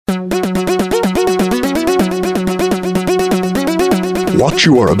What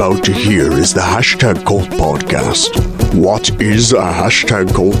you are about to hear is the Hashtag Cult podcast. What is a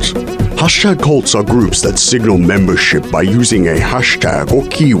hashtag cult? Hashtag cults are groups that signal membership by using a hashtag or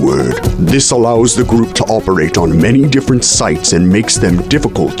keyword. This allows the group to operate on many different sites and makes them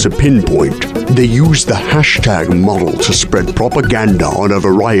difficult to pinpoint. They use the hashtag model to spread propaganda on a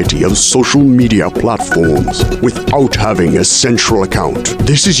variety of social media platforms without having a central account.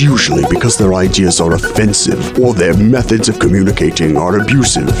 This is usually because their ideas are offensive or their methods of communicating are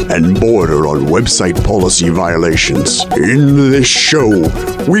abusive and border on website policy violations. In this show,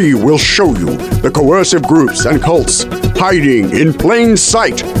 we will show you the coercive groups and cults hiding in plain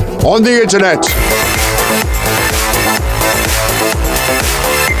sight on the internet.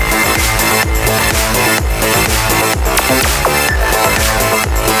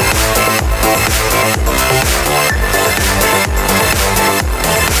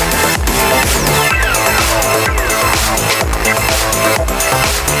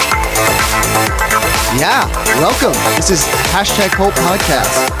 Yeah, welcome. This is Hashtag Cult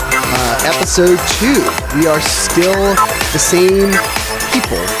Podcast, episode 2. We are still the same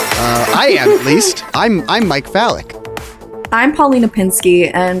people. I am, at least. I'm Mike Fallick. I'm Paulina Pinsky,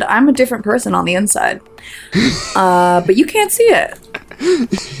 and I'm a different person on the inside. But you can't see it.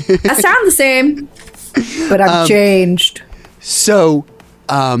 I sound the same, but I've changed. So,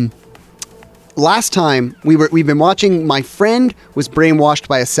 last time we've been watching My Friend Was Brainwashed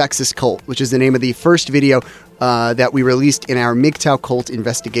by a Sexist Cult, which is the name of the first video that we released in our MGTOW cult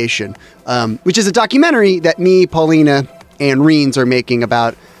investigation, which is a documentary that me, Paulina, and Reens are making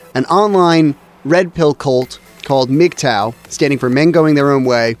about an online red pill cult called MGTOW, standing for Men Going Their Own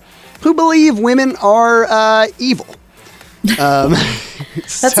Way, who believe women are evil.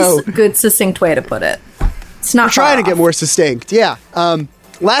 That's a good, succinct way to put it. It's not trying to get more succinct, yeah.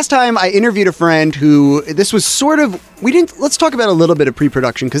 Last time I interviewed a friend who, this was sort of, let's talk about a little bit of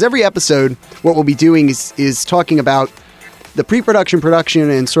pre-production, because every episode, what we'll be doing is talking about the pre-production,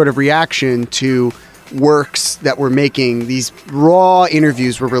 production, and sort of reaction to works that we're making, these raw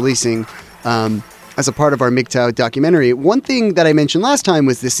interviews we're releasing as a part of our MGTOW documentary. One thing that I mentioned last time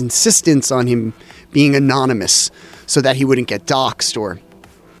was this insistence on him being anonymous so that he wouldn't get doxxed or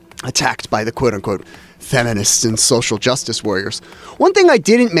attacked by the quote-unquote feminists and social justice warriors. One thing I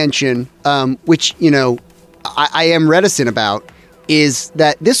didn't mention, which, I am reticent about, is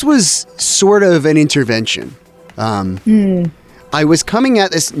that this was sort of an intervention. I was coming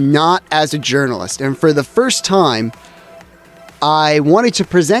at this not as a journalist, and for the first time, I wanted to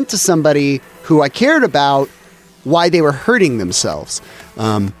present to somebody who I cared about why they were hurting themselves.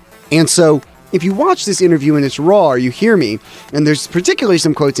 And so, if you watch this interview and it's raw, or you hear me, and there's particularly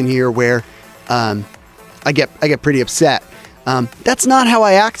some quotes in here where I get pretty upset. That's not how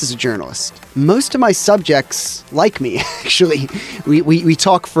I act as a journalist. Most of my subjects like me, actually. We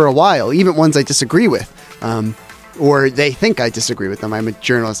talk for a while, even ones I disagree with, or they think I disagree with them. I'm a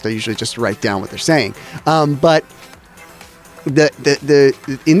journalist. I usually just write down what they're saying. But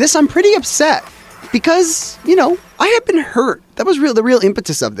in this, I'm pretty upset because, I have been hurt. That was the real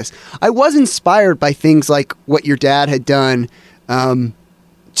impetus of this. I was inspired by things like what your dad had done to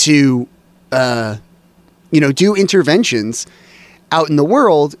do interventions out in the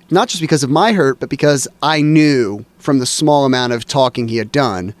world, not just because of my hurt, but because I knew from the small amount of talking he had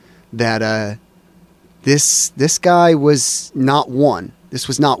done that this guy was not one. This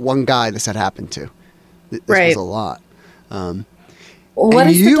was not one guy this had happened to. This was a lot. What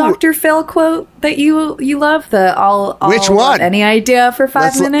is the Dr. Phil quote that you love? I'll which one? Love any idea for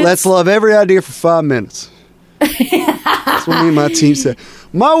 5 minutes? Let's love every idea for 5 minutes. That's what me and my team said.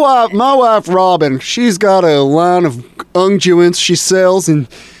 My wife Robin, she's got a line of unguents she sells, and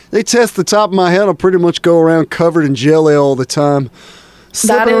they test the top of my head. I'll pretty much go around covered in jelly all the time,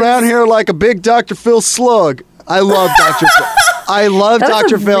 slipping around here like a big Dr. Phil slug. I love Dr. Phil. I love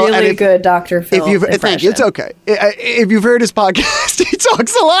Dr. Phil. That's a really good Dr. Phil impression. Thank you. It's okay. If you've heard his podcast, he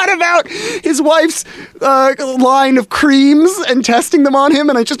talks a lot about his wife's line of creams and testing them on him.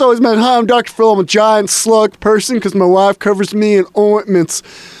 And I just always meant, hi, I'm Dr. Phil. I'm a giant slug person because my wife covers me in ointments.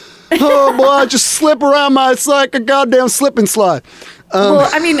 Oh, boy, I just slip around it's like a goddamn slip and slide. Well,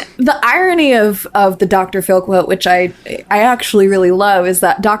 I mean, the irony of the Dr. Phil quote, which I actually really love, is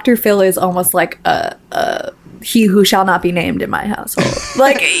that Dr. Phil is almost like a he who shall not be named in my household.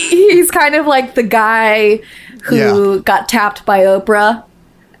 Like, he's kind of like the guy who got tapped by Oprah.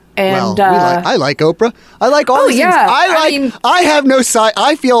 And I like Oprah. I like all these things. I have no side.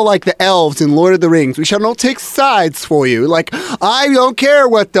 I feel like the elves in Lord of the Rings. We shall not take sides for you. Like, I don't care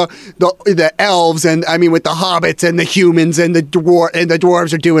what the elves and with the hobbits and the humans and the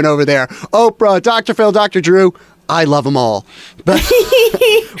dwarves are doing over there. Oprah, Dr. Phil, Dr. Drew. I love them all. But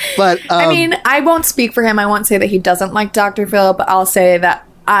I mean, I won't speak for him. I won't say that he doesn't like Dr. Phil, but I'll say that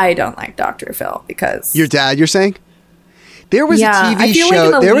I don't like Dr. Phil because your dad, you're saying? There was a I TV feel show.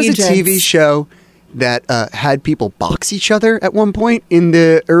 like an There was a allegiance. TV show that had people box each other at one point in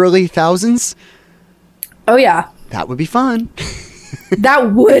the early thousands. Oh yeah, That would be fun.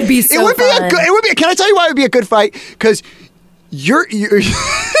 that would be so It would be fun. a good. It would be. Can I tell you why it would be a good fight? Because you're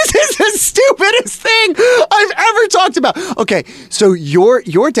this is the stupidest thing I've ever talked about. Okay, so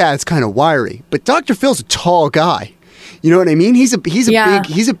your dad's kind of wiry, but Dr. Phil's a tall guy. You know what I mean? He's a big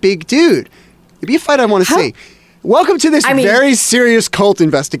dude. It'd be a fight I want to see. Welcome to this very serious cult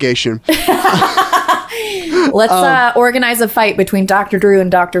investigation. Let's organize a fight between Dr. Drew and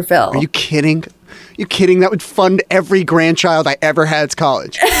Dr. Phil. Are you kidding? You kidding? That would fund every grandchild I ever had's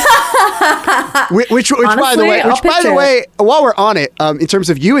college. which by the way, while we're on it, in terms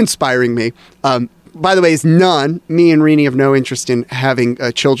of you inspiring me, by the way, is none. Me and Rini have no interest in having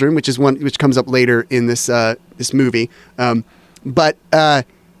children, which comes up later in this movie. But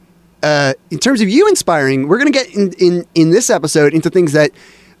in terms of you inspiring, we're going to get in this episode into things that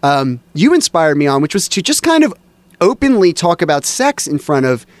you inspired me on, which was to just kind of openly talk about sex in front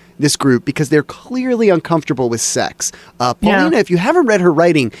of this group because they're clearly uncomfortable with sex. Paulina, if you haven't read her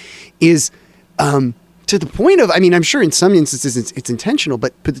writing, is to the point of, I mean, I'm sure in some instances it's intentional,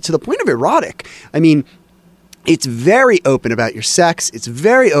 but to the point of erotic. I mean, it's very open about your sex. It's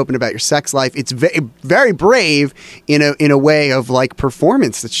very open about your sex life. It's very brave in a way of like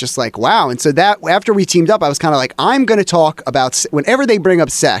performance. That's just like, wow. And so that after we teamed up, I was kind of like, I'm going to talk about whenever they bring up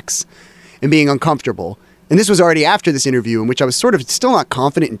sex and being uncomfortable. And this was already after this interview in which I was sort of still not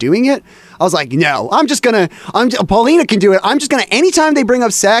confident in doing it. I was like, no, Paulina can do it. I'm just going to, anytime they bring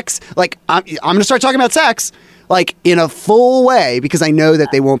up sex, like I'm going to start talking about sex like in a full way because I know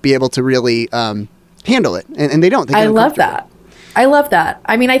that they won't be able to really, handle it, and they don't. I love that.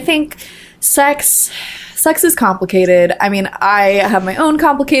 I mean, I think sex is complicated. I mean, I have my own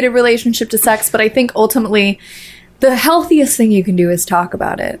complicated relationship to sex, but I think ultimately the healthiest thing you can do is talk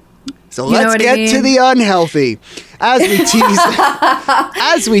about it. So let's get to the unhealthy. As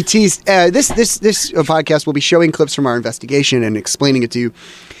we tease, this podcast will be showing clips from our investigation and explaining it to you.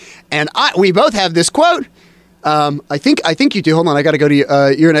 And we both have this quote. I think you do. Hold on, I got to go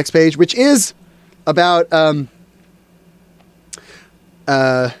to your next page, which is about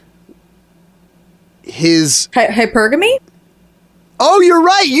his hypergamy. Oh, you're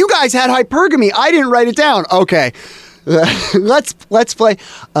right. You guys had hypergamy. I didn't write it down. Okay, let's play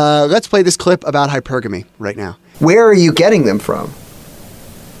this clip about hypergamy right now. Where are you getting them from?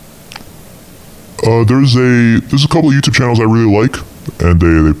 There's a couple of YouTube channels I really like, and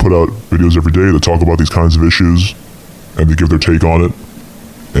they put out videos every day that talk about these kinds of issues, and they give their take on it.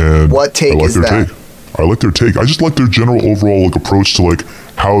 And what take is that? I like their take. I just like their general overall approach to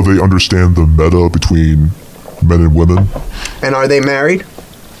how they understand the meta between men and women. And are they married?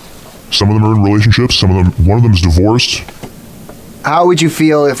 Some of them are in relationships. One of them is divorced. How would you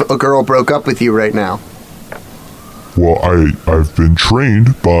feel if a girl broke up with you right now? Well, I've been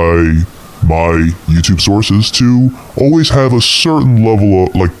trained by my YouTube sources to always have a certain level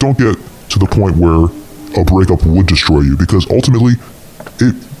of, don't get to the point where a breakup would destroy you, because ultimately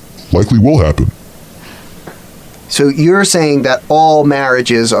it likely will happen. So you're saying that all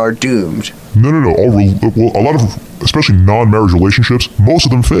marriages are doomed? No. A lot of, especially non-marriage relationships, most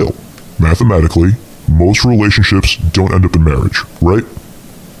of them fail. Mathematically, most relationships don't end up in marriage, right?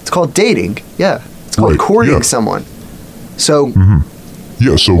 It's called dating, yeah. It's called courting someone. So... Mm-hmm.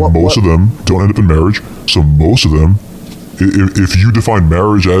 Yeah, so most of them don't end up in marriage. So most of them, if you define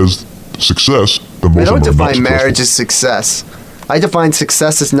marriage as success, then most of them are not successful. I don't define marriage as success. I define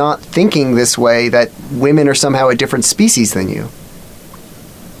success as not thinking this way, that women are somehow a different species than you.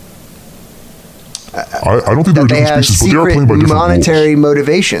 I don't think they're a different species, but they are playing by different monetary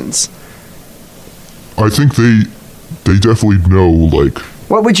motivations. I think they definitely know,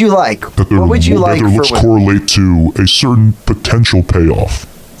 what would you like? What would you like their looks correlate to a certain potential payoff,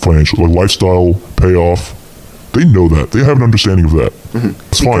 financial, lifestyle payoff. They know that. They have an understanding of that. Mm-hmm.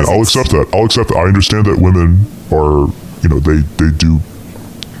 It's fine. I'll accept that. I understand that women are,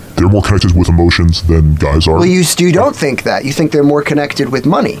 they're more connected with emotions than guys are. Well, you don't think that. You think they're more connected with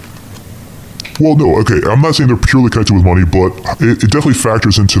money. Well, no, okay. I'm not saying they're purely connected with money, but it definitely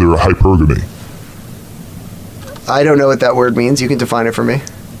factors into their hypergamy. I don't know what that word means. You can define it for me.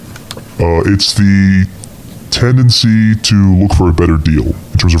 It's the tendency to look for a better deal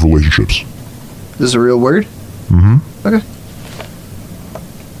in terms of relationships. This is a real word? Mm-hmm. Okay.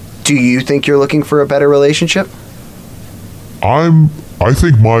 Do you think you're looking for a better relationship? I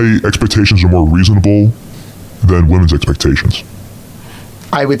think my expectations are more reasonable than women's expectations.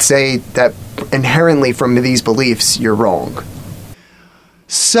 I would say that inherently from these beliefs, you're wrong.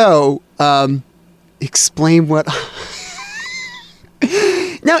 So, explain what...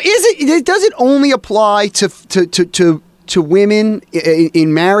 Now, does it only apply to women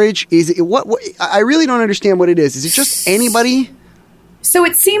in marriage? Is it what I really don't understand what it is. Is it just anybody? So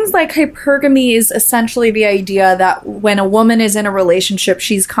it seems like hypergamy is essentially the idea that when a woman is in a relationship,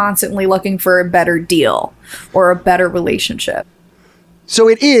 she's constantly looking for a better deal or a better relationship. So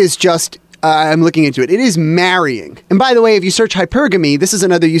it is just, I'm looking into it. It is marrying. And by the way, if you search hypergamy, this is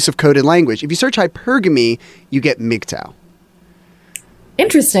another use of coded language. If you search hypergamy, you get MGTOW.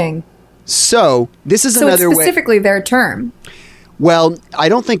 Interesting. So this is another way. So it's specifically their term. Well, I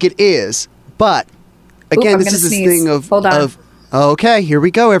don't think it is, but again, this is this thing of... Hold on. Okay, here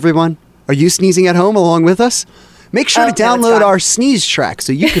we go, everyone. Are you sneezing at home along with us? Make sure to download our sneeze track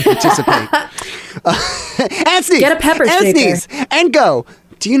so you can participate. And sneeze. Get a pepper shaker. And sneeze. And go.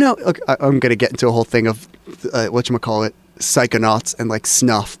 Do you know... Okay, I'm going to get into a whole thing of, whatchamacallit, psychonauts and like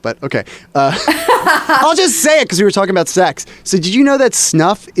snuff, but okay. I'll just say it because we were talking about sex. So did you know that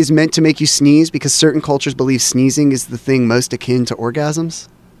snuff is meant to make you sneeze because certain cultures believe sneezing is the thing most akin to orgasms?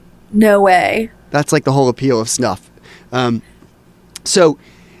 No way. That's like the whole appeal of snuff. You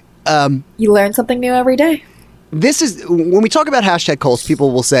learn something new every day. This is when we talk about hashtag cults,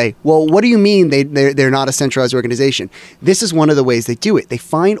 people will say, well, what do you mean they're not a centralized organization? This is one of the ways they do it. They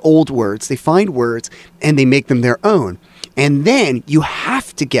find old words, and they make them their own. And then you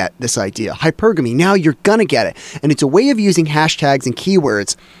have to get this idea, hypergamy. Now you're going to get it. And it's a way of using hashtags and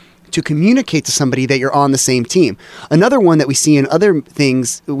keywords to communicate to somebody that you're on the same team. Another one that we see in other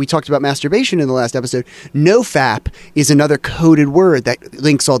things, we talked about masturbation in the last episode, nofap is another coded word that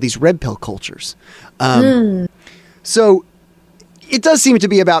links all these red pill cultures. So it does seem to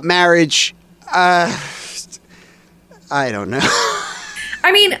be about marriage. I don't know.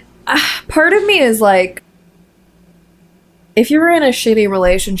 I mean, part of me is like, if you're in a shitty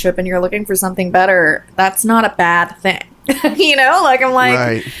relationship and you're looking for something better, that's not a bad thing. You know, like I'm like,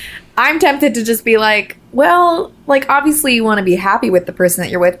 right. I'm tempted to just be like, well, like obviously you want to be happy with the person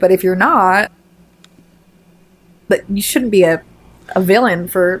that you're with, but if you're not, but you shouldn't be a villain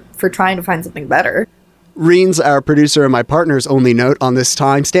for trying to find something better. Reens, our producer and my partner's only note on this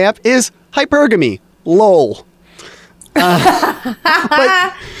timestamp is hypergamy. Lol.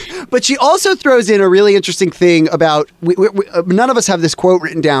 But she also throws in a really interesting thing about, none of us have this quote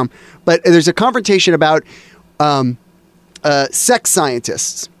written down, but there's a confrontation about sex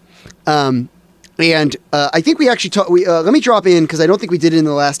scientists. And I think we actually let me drop in, because I don't think we did it in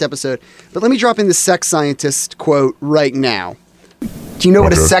the last episode, but let me drop in the sex scientist quote right now. Do you know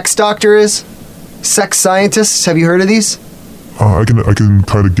what a sex doctor is? Sex scientists? Have you heard of these? I can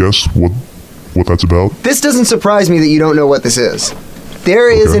kind of guess what that's about. This doesn't surprise me that you don't know what this is.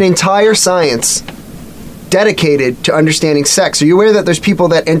 There is an entire science dedicated to understanding sex. Are you aware that there's people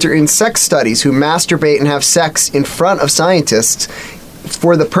that enter in sex studies who masturbate and have sex in front of scientists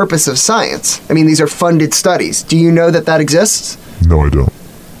for the purpose of science? I mean, these are funded studies. Do you know that that exists? No, I don't.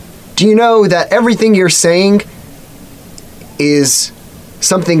 Do you know that everything you're saying is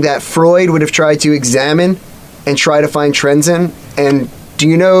something that Freud would have tried to examine and try to find trends in? And do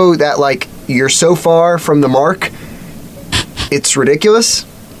you know that, like, you're so far from the mark, it's ridiculous?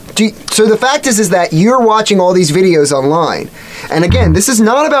 So the fact is that you're watching all these videos online. And again, this is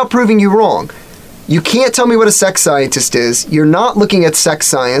not about proving you wrong. You can't tell me what a sex scientist is. You're not looking at sex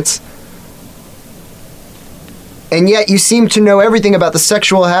science. And yet you seem to know everything about the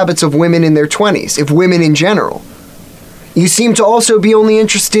sexual habits of women in their 20s, if women in general. You seem to also be only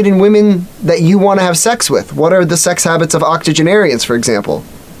interested in women that you want to have sex with. What are the sex habits of octogenarians, for example?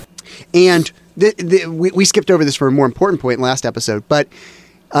 And we skipped over this for a more important point in last episode, but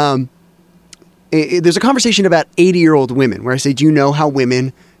there's a conversation about 80-year-old women where I say, do you know how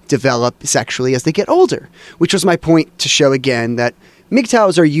women develop sexually as they get older? Which was my point to show again that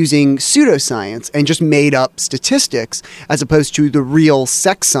MGTOWs are using pseudoscience and just made up statistics as opposed to the real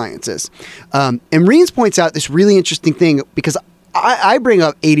sex sciences. And Reens points out this really interesting thing because I bring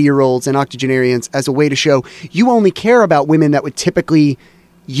up 80-year-olds and octogenarians as a way to show you only care about women that would typically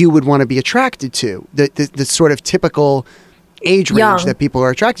you would want to be attracted to, the sort of typical age range that people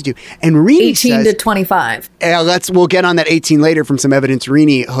are attracted to. And Rini 18 says, to 25. We'll get on that 18 later from some evidence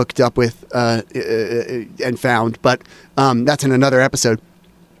Rini hooked up with and found, but that's in another episode.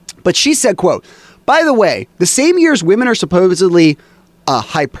 But she said, quote, by the way, the same years women are supposedly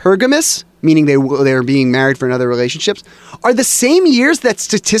hypergamous, meaning they're being married for another relationships, are the same years that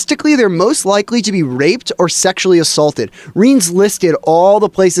statistically they're most likely to be raped or sexually assaulted. Reens listed all the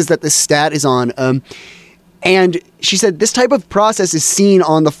places that this stat is on. And she said this type of process is seen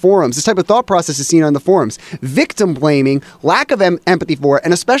on the forums. This type of thought process is seen on the forums. Victim blaming, lack of empathy for,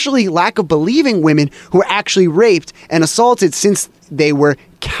 and especially lack of believing women who were actually raped and assaulted since they were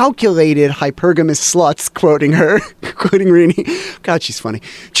calculated hypergamous sluts, quoting her, quoting Rooney. God, she's funny.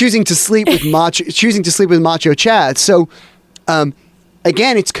 Choosing to sleep with macho Chad. So,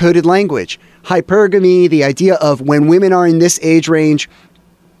 again, it's coded language. Hypergamy, the idea of when women are in this age range,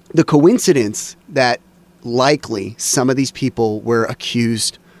 the coincidence that likely some of these people were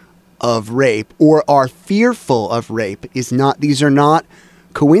accused of rape or are fearful of rape these are not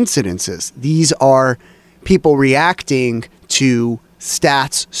coincidences. These are people reacting to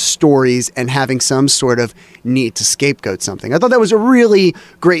stats, stories, and having some sort of need to scapegoat something. I thought that was a really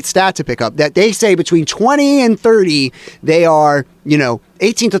great stat to pick up, that they say between 20 and 30, they are,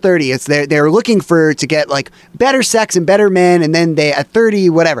 18 to 30, they're looking to get like better sex and better men, and then they at 30,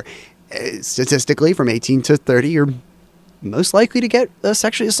 whatever. Statistically, from 18 to 30, you're most likely to get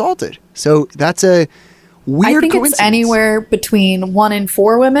sexually assaulted. So that's a weird I think coincidence. it's anywhere between 1 in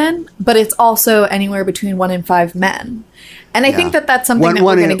 4 women, but it's also anywhere between 1 in 5 men. And I think that's something that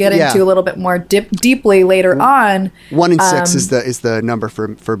we're going to get into a little bit more deeply later on. 1 in 6 is the number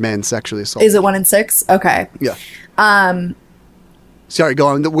for men sexually assaulted. Is it 1 in 6? Okay. Yeah. Sorry, go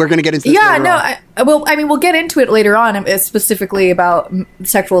on. We're going to get into this later on. We'll get into it later on, specifically about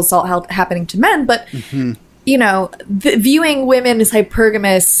sexual assault happening to men. But, viewing women as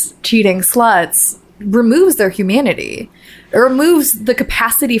hypergamous, cheating sluts removes their humanity. It removes the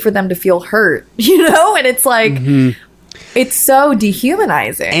capacity for them to feel hurt, And it's like, it's so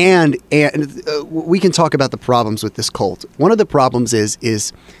dehumanizing. And we can talk about the problems with this cult. One of the problems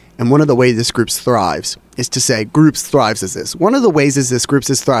is and one of the ways this group thrives is to say groups thrives as this. One of the ways this group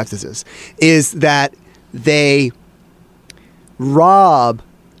thrives as this is that they rob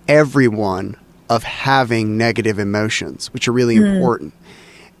everyone of having negative emotions, which are really important.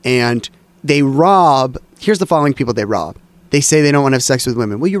 And they rob, here's the following people they rob. They say they don't want to have sex with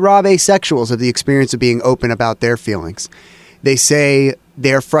women. Well, you rob asexuals of the experience of being open about their feelings. They say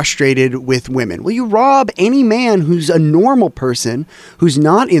they're frustrated with women. Well, you rob any man who's a normal person, who's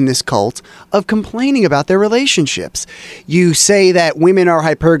not in this cult, of complaining about their relationships. You say that women are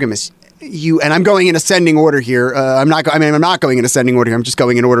hypergamous. And I'm going in ascending order here. I'm not going in ascending order here. I'm just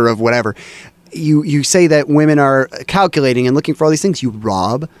going in order of whatever. You say that women are calculating and looking for all these things. You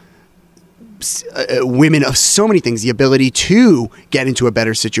rob women of so many things: the ability to get into a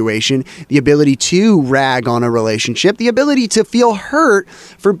better situation, the ability to rag on a relationship, the ability to feel hurt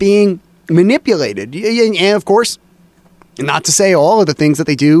for being manipulated. And of course, not to say all of the things that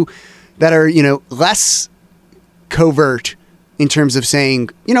they do that are, less covert in terms of saying,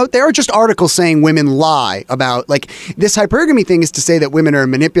 there are just articles saying women lie about, like, this hypergamy thing is to say that women are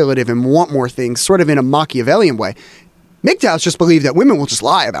manipulative and want more things, sort of in a Machiavellian way. MGTOWs just believe that women will just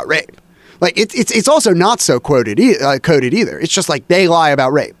lie about rape. Like, it's also not so coded either. It's just like they lie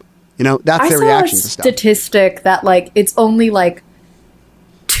about rape. That's their reaction to stuff. I saw a statistic that, like, it's only like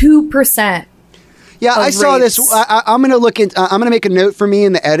 2%. Yeah, I saw this. I'm going to look into. I'm going to make a note for me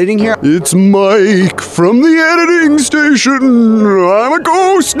in the editing here. It's Mike from the editing station. I'm a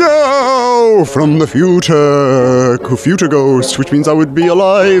ghost now from the future ghost, which means I would be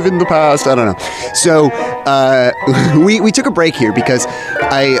alive in the past. I don't know. So we took a break here because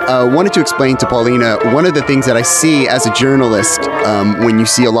I wanted to explain to Paulina one of the things that I see as a journalist when you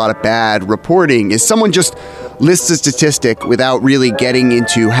see a lot of bad reporting is someone just lists a statistic without really getting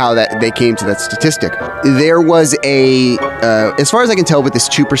into how they came to that statistic. There was as far as I can tell, with this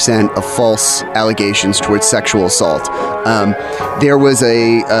 2% of false allegations towards sexual assault, there was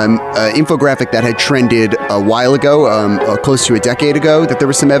a infographic that had trended a while ago, close to a decade ago, that there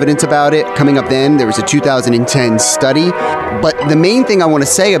was some evidence about it. Coming up then, there was a 2010 study. But the main thing I want to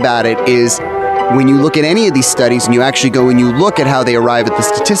say about it is, when you look at any of these studies and you actually go and you look at how they arrive at the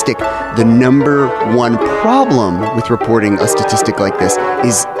statistic, the number one problem with reporting a statistic like this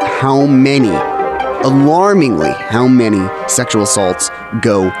is alarmingly how many sexual assaults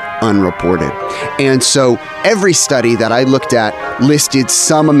go unreported. And so every study that I looked at listed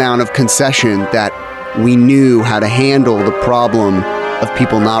some amount of concession that we knew how to handle the problem of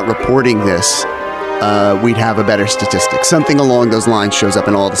people not reporting this, we'd have a better statistic. Something along those lines shows up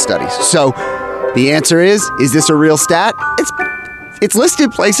in all the studies. So the answer is this a real stat? It's listed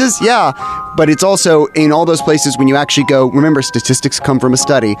places, yeah, but it's also in all those places when you actually go, remember, statistics come from a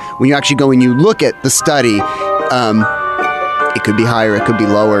study. When you actually go and you look at the study, it could be higher, it could be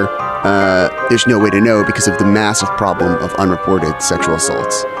lower. There's no way to know because of the massive problem of unreported sexual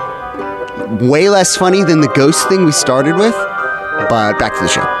assaults. Way less funny than the ghost thing we started with, but back to the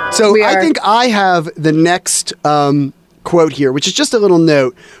show. So We I are. think I have the next quote here, which is just a little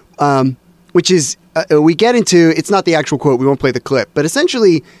note, which is we get into, it's not the actual quote, we won't play the clip, but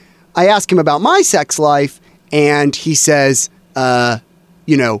essentially I ask him about my sex life, and he says,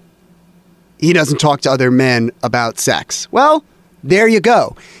 he doesn't talk to other men about sex. Well, there you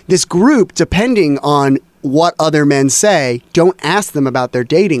go. This group, depending on what other men say, don't ask them about their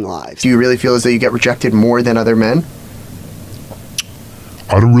dating lives. Do you really feel as though you get rejected more than other men?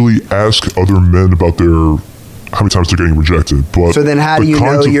 I don't really ask other men about how many times they're getting rejected. But So then how do you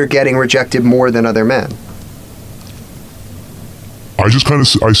know you're getting rejected more than other men? I just kind of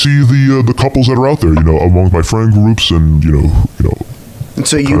I see the couples that are out there, among my friend groups, and And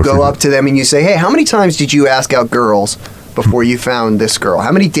so you Kinda go figure- up to them and you say, hey, how many times did you ask out girls before you found this girl?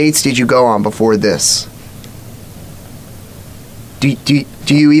 How many dates did you go on before this? Do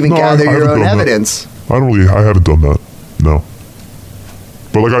you even No, gather I your haven't own done that. evidence? I haven't done that. No.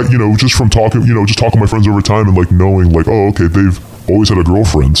 But just from talking, just talking to my friends over time and knowing oh, okay, they've always had a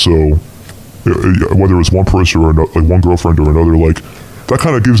girlfriend. So whether it's one person or one girlfriend or another, that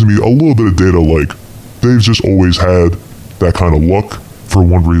kind of gives me a little bit of data. They've just always had that kind of luck for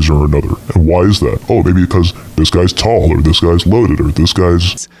one reason or another. And why is that? Oh, maybe because this guy's tall, or this guy's loaded, or this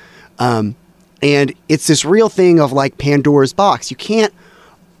guy's... And it's this real thing of Pandora's box. You can't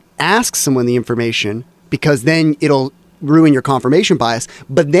ask someone the information because then it'll ruin your confirmation bias.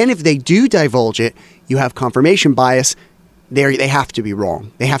 But then if they do divulge it, you have confirmation bias. They have to be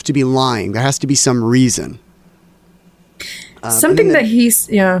wrong. They have to be lying. There has to be some reason. Something that he's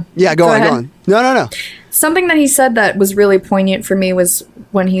Yeah, go ahead. on. No. Something that he said that was really poignant for me was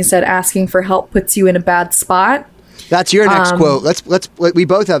when he said asking for help puts you in a bad spot. That's your next quote. We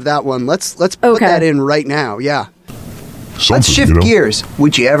both have that one. Let's put Okay. that in right now. Yeah. Let's something, shift gears.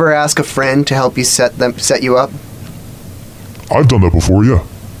 Would you ever ask a friend to help you set you up? I've done that before, yeah.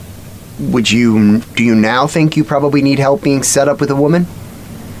 Do you now think you probably need help being set up with a woman?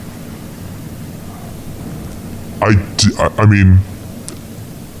 I mean,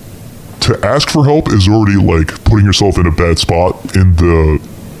 to ask for help is already putting yourself in a bad spot in the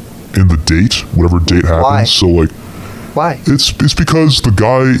date, whatever date happens. Why? So Why? it's because the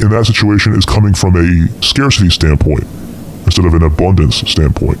guy in that situation is coming from a scarcity standpoint instead of an abundance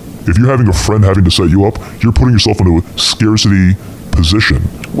standpoint. If you're having a friend having to set you up, you're putting yourself into a scarcity position,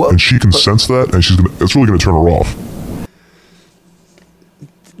 and she can sense that, and it's really gonna turn her off.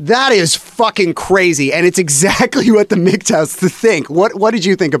 That is fucking crazy, and it's exactly what the MGTOWs to think. What did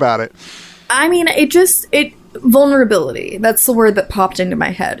you think about it? I mean, vulnerability. That's the word that popped into my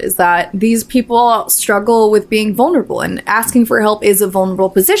head, is that these people struggle with being vulnerable, and asking for help is a vulnerable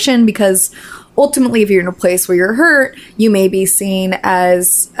position because ultimately if you're in a place where you're hurt, you may be seen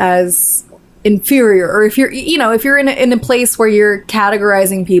as inferior, or if you're in a place where you're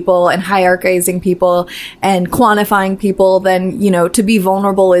categorizing people and hierarchizing people and quantifying people, then to be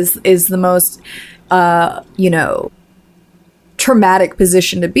vulnerable is the most traumatic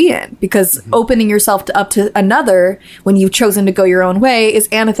position to be in, because opening yourself up to another when you've chosen to go your own way is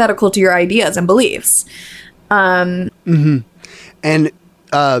antithetical to your ideas and beliefs. And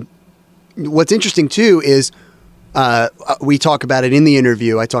what's interesting too is we talk about it in the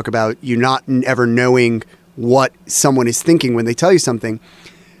interview. I talk about you not ever knowing what someone is thinking when they tell you something.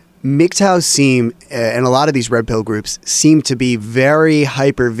 MGTOWs seem, and a lot of these red pill groups seem to be very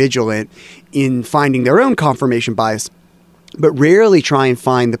hyper vigilant in finding their own confirmation bias, but rarely try and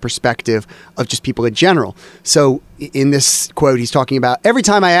find the perspective of just people in general. So in this quote, he's talking about, every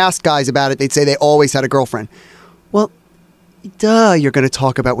time I ask guys about it, they'd say they always had a girlfriend. Well, duh, you're going to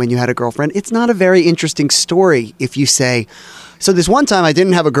talk about when you had a girlfriend. It's not a very interesting story if you say, so this one time I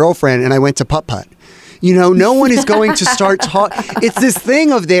didn't have a girlfriend and I went to putt-putt. No one is going to start talking. It's this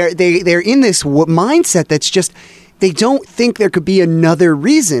thing of they're in this mindset that's just, they don't think there could be another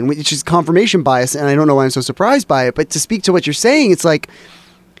reason, which is confirmation bias. And I don't know why I'm so surprised by it, but to speak to what you're saying, it's like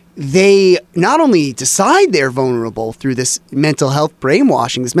they not only decide they're vulnerable through this mental health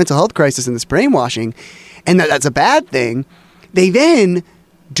brainwashing, this mental health crisis and this brainwashing, and that's a bad thing. They then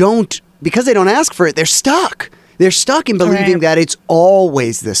don't, because they don't ask for it, they're stuck. They're stuck in believing that it's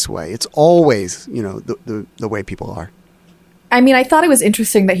always this way. It's always, the way people are. I mean, I thought it was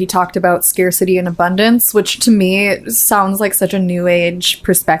interesting that he talked about scarcity and abundance, which to me sounds like such a new age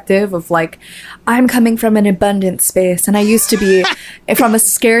perspective of I'm coming from an abundant space and I used to be from a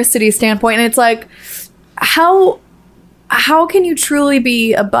scarcity standpoint. And it's like, how can you truly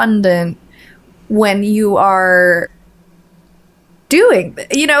be abundant when you are doing,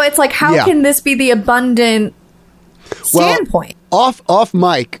 it's like, how can this be the abundant standpoint? off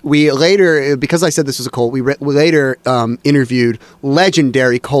mic, we later, because I said this was a cult, we later interviewed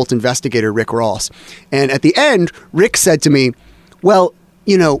legendary cult investigator Rick Ross. And at the end, Rick said to me, well,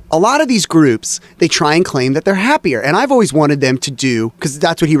 you know, a lot of these groups, they try and claim that they're happier. And I've always wanted them to do, because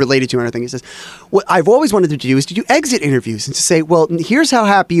that's what he related to and everything. He says, what I've always wanted them to do is to do exit interviews and to say, well, here's how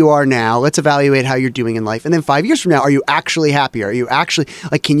happy you are now. Let's evaluate how you're doing in life. And then 5 years from now, are you actually happy? Are you actually,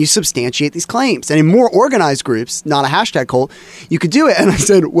 like, can you substantiate these claims? And in more organized groups, not a hashtag cult, you could do it. And I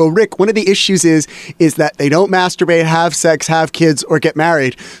said, well, Rick, one of the issues is that they don't masturbate, have sex, have kids, or get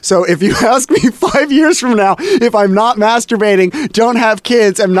married. So if you ask me 5 years from now, if I'm not masturbating, don't have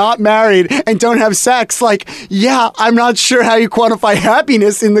kids, am not married, and don't have sex, like, yeah, I'm not sure how you quantify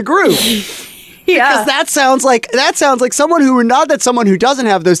happiness in the group. Yeah. Because that sounds like someone who, not that someone who doesn't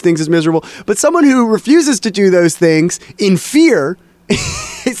have those things is miserable, but someone who refuses to do those things in fear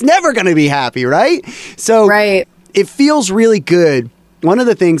is never going to be happy, right? So right. It feels really good. One of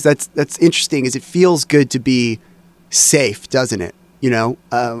the things that's interesting is it feels good to be safe, doesn't it? You know,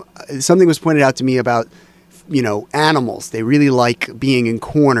 something was pointed out to me about, you know, animals. They really like being in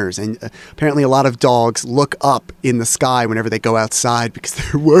corners, and apparently a lot of dogs look up in the sky whenever they go outside because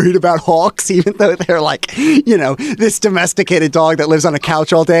they're worried about hawks, even though they're like, you know, this domesticated dog that lives on a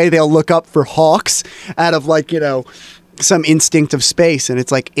couch all day. They'll look up for hawks out of, like, you know, some instinct of space. And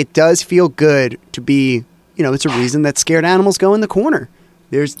it's like, it does feel good to be, you know, it's a reason that scared animals go in the corner.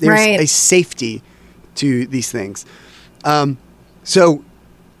 There's right. a safety to these things. So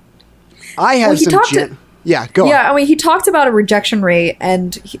I have Yeah, go on. Yeah, I mean, he talked about a rejection rate,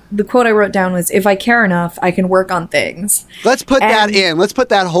 and the quote I wrote down was, if I care enough, I can work on things. Let's put that in. Let's put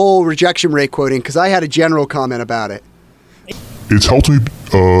that whole rejection rate quote in, because I had a general comment about it. It's helped me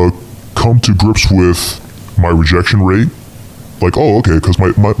come to grips with my rejection rate. Like, oh, okay, because my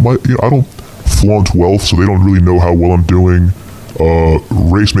you know, I don't flaunt wealth, so they don't really know how well I'm doing.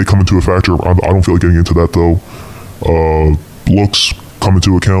 Race may come into a factor. I don't feel like getting into that, though. Looks come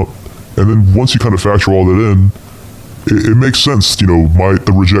into account. And then once you kind of factor all that in, it makes sense, you know,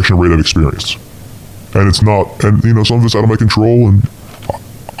 the rejection rate I've experienced. And it's not, and, you know, some of it's out of my control, and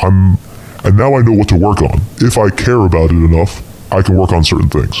now I know what to work on. If I care about it enough, I can work on certain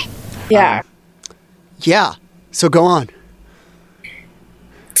things. Yeah. Yeah. So go on.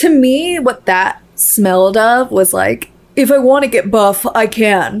 To me, what that smelled of was like, if I want to get buff, I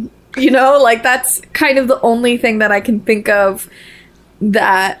can. You know, like, that's kind of the only thing that I can think of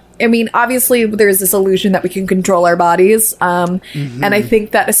that, I mean, obviously there's this illusion that we can control our bodies. And I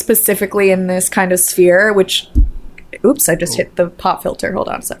think that specifically in this kind of sphere, which, oops, I just hit the pop filter. Hold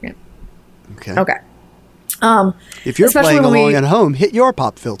on a second. Okay. If you're playing along at home, hit your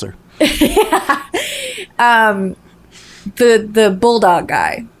pop filter. The bulldog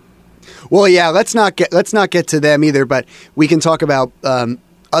guy. Well, yeah, let's not get to them either, but we can talk about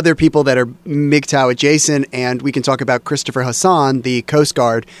other people that are MGTOW adjacent, and we can talk about Christopher Hassan, the Coast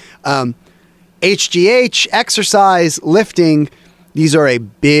Guard. HGH, exercise, lifting, these are a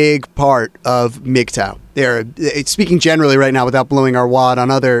big part of MGTOW. They're speaking generally right now without blowing our wad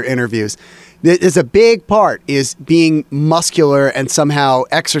on other interviews. There's a big part is being muscular, and somehow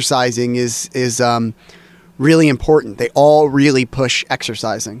exercising is really important. They all really push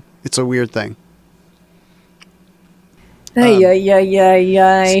exercising. It's a weird thing. So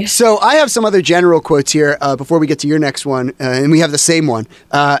I have some other general quotes here before we get to your next one, and we have the same one.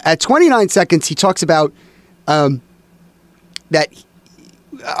 At 29 seconds, he talks about that.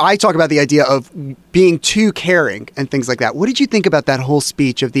 I talk about the idea of being too caring and things like that. What did you think about that whole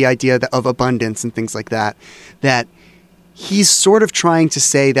speech of the idea of abundance and things like that? That he's sort of trying to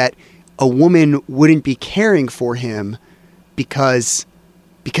say that a woman wouldn't be caring for him because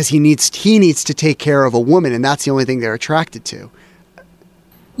he needs to take care of a woman, and that's the only thing they're attracted to.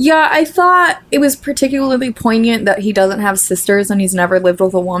 Yeah, I thought it was particularly poignant that he doesn't have sisters and he's never lived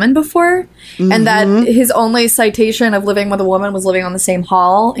with a woman before. Mm-hmm. And that his only citation of living with a woman was living on the same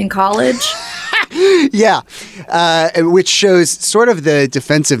hall in college. Yeah, which shows sort of the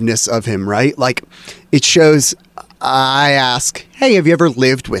defensiveness of him, right? Like, it shows, I ask, hey, have you ever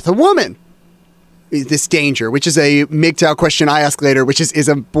lived with a woman? This danger, which is a MGTOW question I ask later, which is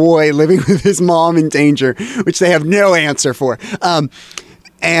a boy living with his mom in danger, which they have no answer for.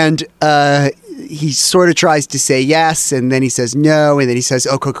 And he sort of tries to say yes, and then he says no, and then he says,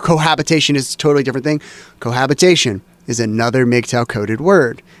 oh, cohabitation is a totally different thing. Cohabitation is another MGTOW coded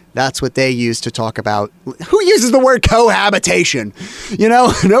word. That's what they use to talk about. Who uses the word cohabitation? You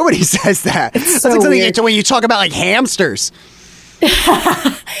know, nobody says that. That's like something when you talk about, like, hamsters.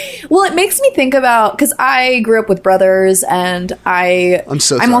 Well, it makes me think about, because I grew up with brothers, and I'm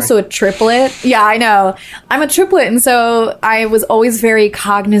sorry. also a triplet. Yeah, I know. I'm a triplet, and so I was always very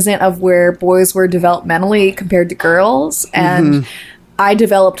cognizant of where boys were developmentally compared to girls, and I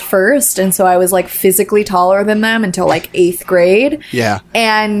developed first, and so I was like physically taller than them until like 8th grade. Yeah.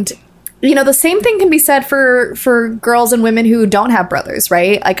 And you know, the same thing can be said for girls and women who don't have brothers,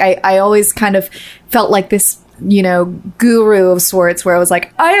 right? Like, I always kind of felt like this, you know, guru of sorts, where I was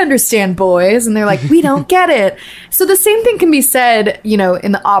like, I understand boys. And they're like, we don't get it. So the same thing can be said, you know,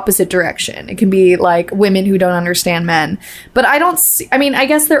 in the opposite direction. It can be like women who don't understand men. But I don't see, I mean, I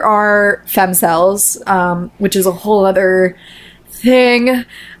guess there are femcels, which is a whole other thing.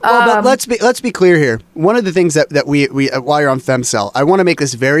 Well, but let's be clear here. One of the things that we while you're on femcel, I want to make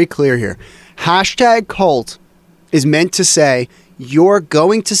this very clear here. #cult is meant to say you're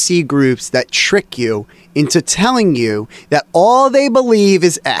going to see groups that trick you into telling you that all they believe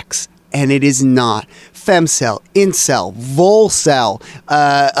is X, and it is not. Femcel, incel, volcel,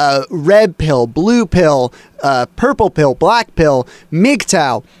 red pill, blue pill, purple pill, black pill,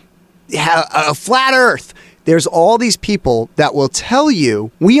 MGTOW, flat Earth. There's all these people that will tell you,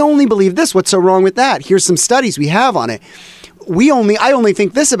 we only believe this. What's so wrong with that? Here's some studies we have on it. I only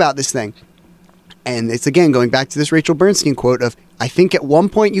think this about this thing. And it's, again, going back to this Rachel Bernstein quote of, I think at one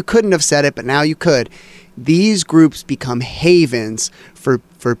point you couldn't have said it, but now you could. These groups become havens for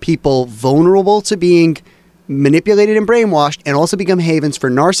people vulnerable to being manipulated and brainwashed, and also become havens for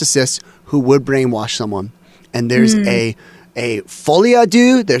narcissists who would brainwash someone. And there's a folie à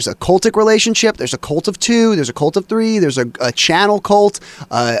deux, there's a cultic relationship, there's a cult of 2, there's a cult of 3, there's a channel cult,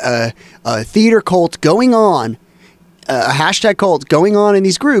 a theater cult going on, a #cult going on in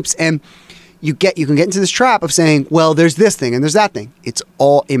these groups, and you can get into this trap of saying, well, there's this thing and there's that thing. It's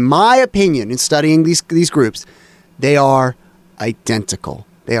all, in my opinion, in studying these groups, they are identical.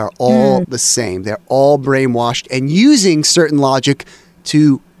 They are all the same. They're all brainwashed and using certain logic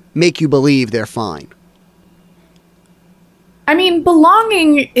to make you believe they're fine. I mean,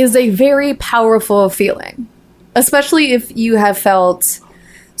 belonging is a very powerful feeling, especially if you have felt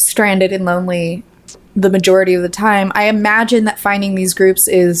stranded and lonely the majority of the time. I imagine that finding these groups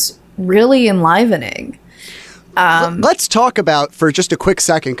is really enlivening. Let's talk about, for just a quick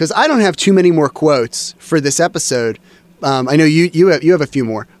second, because I don't have too many more quotes for this episode. I know you have a few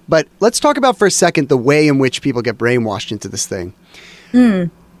more, but let's talk about for a second the way in which people get brainwashed into this thing.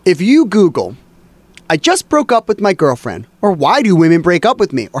 If you Google, I just broke up with my girlfriend, or why do women break up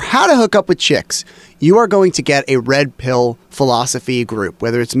with me, or how to hook up with chicks, you are going to get a red pill philosophy group,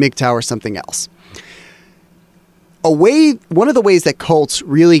 whether it's MGTOW or something else. One of the ways that cults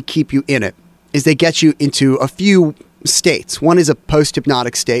really keep you in it is they get you into a few states. One is a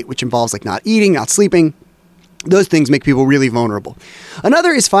post-hypnotic state, which involves like not eating, not sleeping. Those things make people really vulnerable.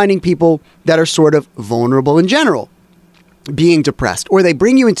 Another is finding people that are sort of vulnerable in general, being depressed, or they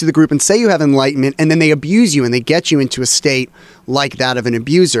bring you into the group and say you have enlightenment, and then they abuse you and they get you into a state like that of an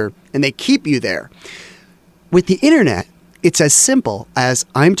abuser, and they keep you there. With the internet, it's as simple as,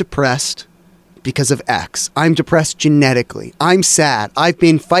 I'm depressed because of X. I'm depressed genetically. I'm sad. I've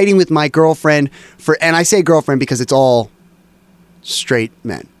been fighting with my girlfriend and I say girlfriend because it's all straight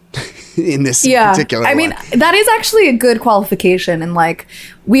men in this particular I mean, that is actually a good qualification. And like,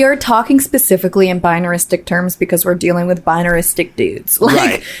 we are talking specifically in binaristic terms because we're dealing with binaristic dudes.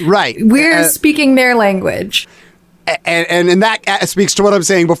 Like, right. We're speaking their language. And that speaks to what I'm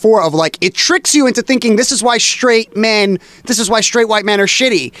saying before of like, it tricks you into thinking this is why straight white men are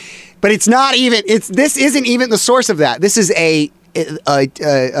shitty. But it's not even, this isn't even the source of that. This is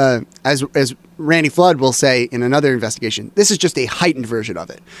as Randy Flood will say in another investigation, this is just a heightened version of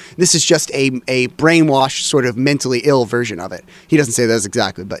it. This is just a brainwashed, sort of mentally ill version of it. He doesn't say that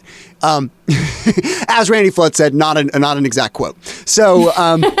exactly, but as Randy Flood said, not an exact quote. So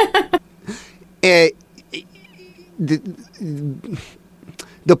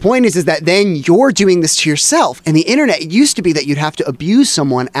the point is that then you're doing this to yourself. And the internet, it used to be that you'd have to abuse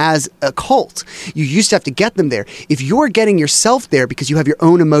someone as a cult. You used to have to get them there. If you're getting yourself there because you have your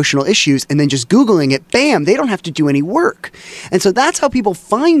own emotional issues and then just Googling it, bam, they don't have to do any work. And so that's how people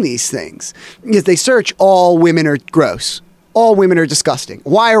find these things. Is they search, all women are gross. All women are disgusting.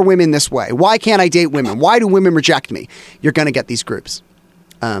 Why are women this way? Why can't I date women? Why do women reject me? You're going to get these groups.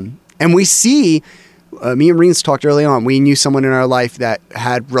 And we see... me and Reens talked early on. We knew someone in our life that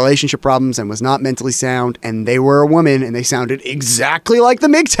had relationship problems and was not mentally sound, and they were a woman, and they sounded exactly like the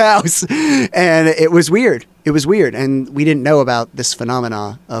MGTOWs. And it was weird. It was weird, and we didn't know about this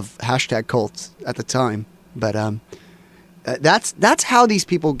phenomena of #cults at the time. But that's how these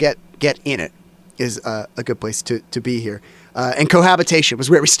people get in it. Is a good place to be here. And cohabitation was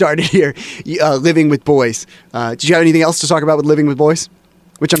where we started here, living with boys. Did you have anything else to talk about with living with boys?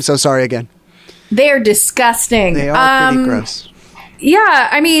 Which I'm so sorry again. They're disgusting. They are pretty gross. Yeah,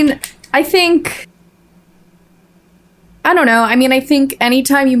 I mean, I think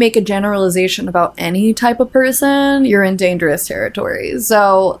anytime you make a generalization about any type of person, you're in dangerous territory.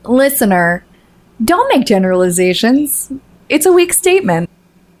 So, listener, don't make generalizations. It's a weak statement.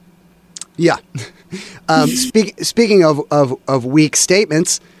 Yeah. Speaking of weak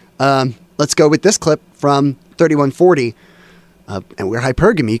statements, let's go with this clip from 3140, and where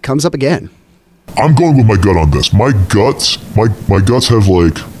hypergamy comes up again. I'm going with my gut on this. My guts have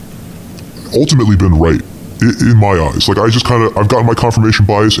like ultimately been right in my eyes. Like I've gotten my confirmation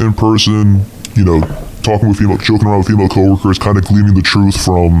bias in person, talking with joking around with female coworkers, kind of gleaming the truth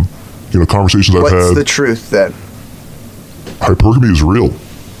from, conversations I've had. What's the truth then? Hypergamy is real.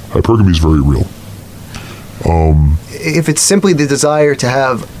 Hypergamy is very real. If it's simply the desire to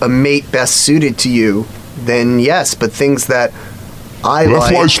have a mate best suited to you, then yes, but things that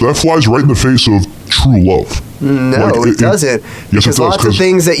that flies right in the face of true love. No, it doesn't. Yes, because it does. Lots of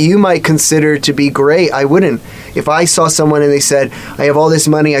things that you might consider to be great, I wouldn't. If I saw someone and they said, I have all this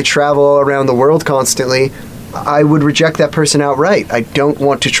money, I travel all around the world constantly, I would reject that person outright. I don't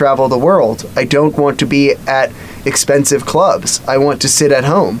want to travel the world. I don't want to be at expensive clubs. I want to sit at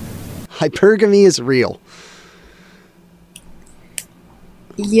home. Hypergamy is real.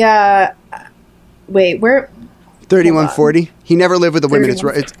 Yeah. Wait, where? 3140. He never lived with a woman.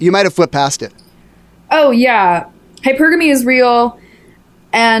 You might have flipped past it. Oh, yeah. Hypergamy is real,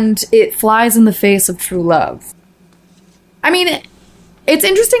 and it flies in the face of true love. I mean, it's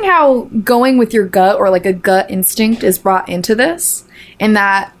interesting how going with your gut or like a gut instinct is brought into this, in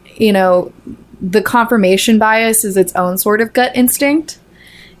that, the confirmation bias is its own sort of gut instinct,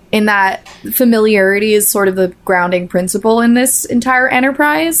 in that familiarity is sort of the grounding principle in this entire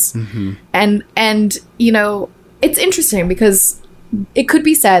enterprise. Mm-hmm. And it's interesting because it could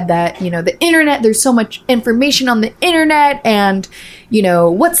be said that, the internet, there's so much information on the internet and,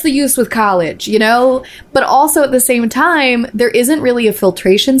 what's the use with college, But also at the same time, there isn't really a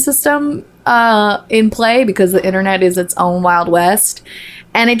filtration system in play because the internet is its own Wild West.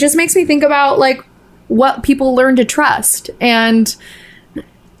 And it just makes me think about, like, what people learn to trust. And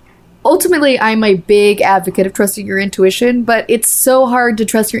ultimately, I'm a big advocate of trusting your intuition, but it's so hard to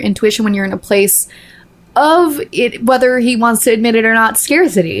trust your intuition when you're in a place of it, whether he wants to admit it or not,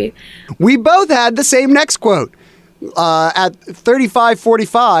 scarcity. We both had the same next quote at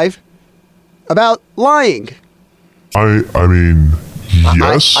 3545 about lying. I mean,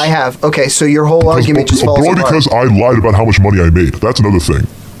 yes. I have. Okay, so your whole argument just falls apart. Because I lied about how much money I made. That's another thing.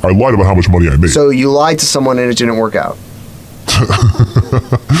 I lied about how much money I made. So you lied to someone and it didn't work out.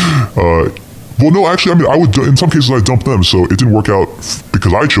 Well, no, actually, I mean, in some cases I dumped them, so it didn't work out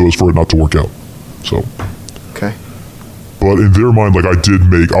because I chose for it not to work out. So, okay. But in their mind, like, I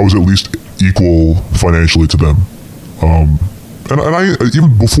was at least equal financially to them. And I,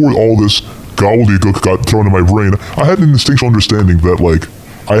 even before all this gobbledygook got thrown in my brain, I had an instinctual understanding that, like,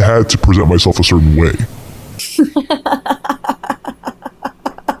 I had to present myself a certain way.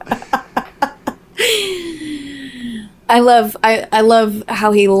 I love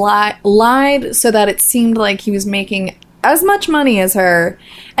how he lied so that it seemed like he was making as much money as her.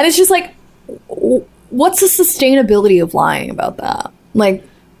 And it's just like, what's the sustainability of lying about that? Like,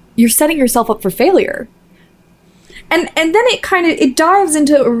 you're setting yourself up for failure. And then it dives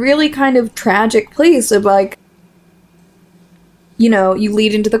into a really kind of tragic place of, like, you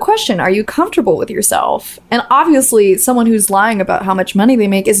lead into the question, are you comfortable with yourself? And obviously someone who's lying about how much money they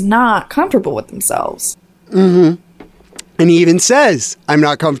make is not comfortable with themselves. Mm-hmm. And he even says, I'm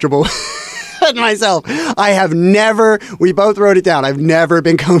not comfortable with myself. We both wrote it down. I've never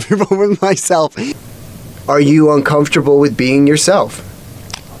been comfortable with myself. Are you uncomfortable with being yourself?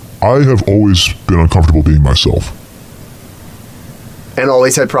 I have always been uncomfortable being myself. And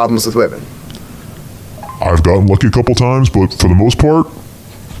always had problems with women. I've gotten lucky a couple times, but for the most part,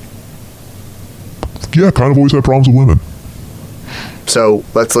 yeah, kind of always had problems with women. So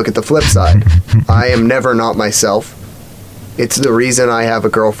let's look at the flip side. I am never not myself. It's the reason I have a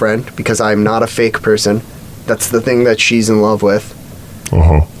girlfriend, because I'm not a fake person. That's the thing that she's in love with.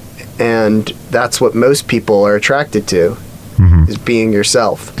 Uh-huh. And that's what most people are attracted to, is being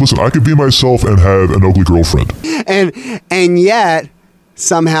yourself. Listen, I could be myself and have an ugly girlfriend. And yet,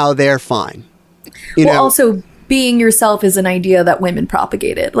 somehow they're fine. Also, being yourself is an idea that women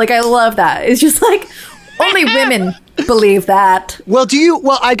propagated. Like, I love that. It's just like, only women believe that. Well,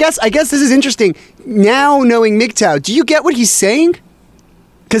 I guess this is interesting. Now knowing MGTOW, do you get what he's saying?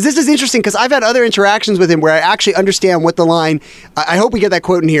 Because this is interesting, because I've had other interactions with him where I actually understand what the line. I hope we get that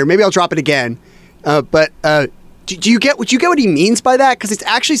quote in here. Maybe I'll drop it again. But do you get what he means by that? Because it's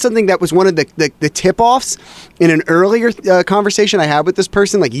actually something that was one of the tip-offs in an earlier conversation I had with this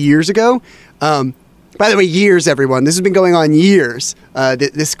person like years ago. By the way, years, everyone. This has been going on years.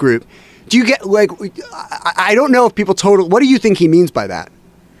 This group. Do you get like? I don't know if people totally. What do you think he means by that?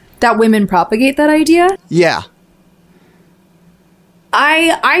 That women propagate that idea? Yeah.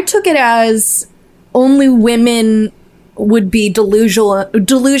 I took it as only women would be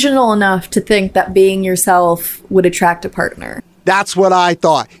delusional enough to think that being yourself would attract a partner. That's what I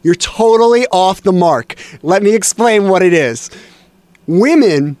thought. You're totally off the mark. Let me explain what it is.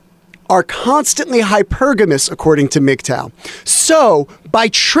 Women are constantly hypergamous, according to MGTOW. So, by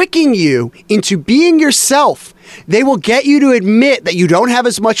tricking you into being yourself, they will get you to admit that you don't have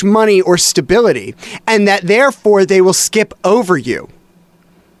as much money or stability, and that therefore they will skip over you.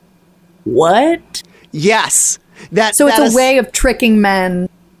 What? Yes. So it's a way of tricking men.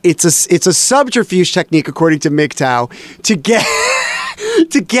 It's a subterfuge technique, according to MGTOW,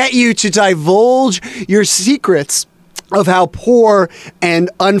 to get you to divulge your secrets of how poor and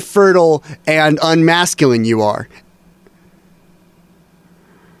unfertile and unmasculine you are.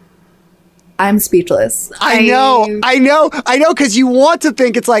 I'm speechless. I know, because you want to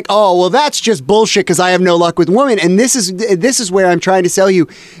think it's like, oh, well, that's just bullshit because I have no luck with women. And this is where I'm trying to sell you.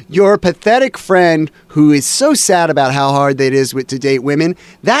 Your pathetic friend who is so sad about how hard it is to date women,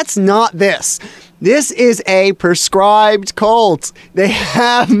 that's not this. This is a prescribed cult. They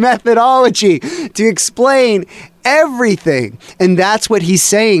have methodology to explain everything. And that's what he's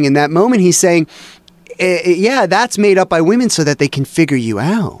saying. In that moment, he's saying, yeah, that's made up by women so that they can figure you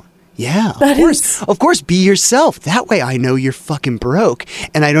out. Yeah, of course, be yourself. That way I know you're fucking broke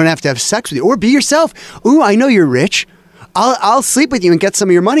and I don't have to have sex with you. Or be yourself. Ooh, I know you're rich. I'll sleep with you and get some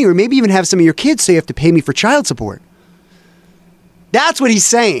of your money, or maybe even have some of your kids so you have to pay me for child support. That's what he's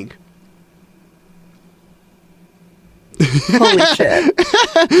saying. Holy shit.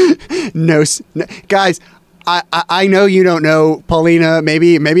 No, guys, I know you don't know, Paulina.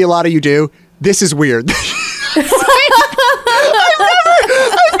 Maybe a lot of you do. This is weird. I've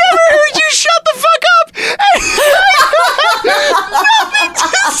never heard you shut the fuck up. Nothing to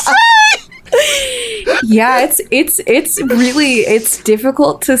say. Yeah, it's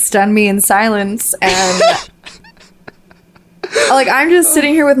difficult to stun me in silence, and like I'm just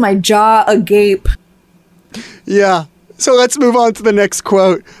sitting here with my jaw agape. Yeah. So let's move on to the next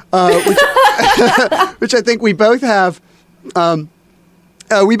quote, which I think we both have. But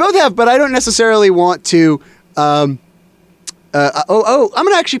I don't necessarily want to. I'm going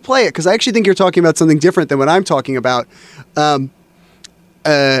to actually play it because I actually think you're talking about something different than what I'm talking about.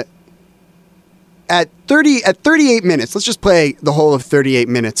 At 38 minutes, let's just play the whole of 38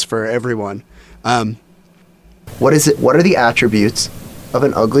 minutes for everyone. What is it? What are the attributes of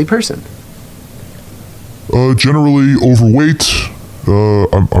an ugly person? Generally overweight. I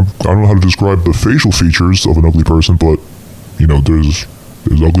don't know how to describe the facial features of an ugly person, but there's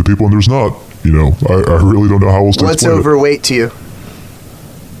ugly people and there's not. I really don't know how else to What's explain overweight to you?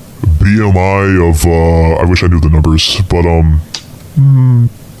 BMI of, I wish I knew the numbers, but,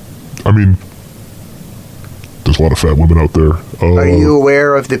 I mean, there's a lot of fat women out there. Are you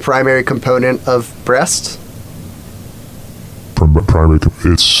aware of the primary component of breasts?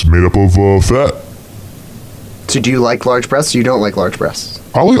 It's made up of fat. So do you like large breasts or you don't like large breasts?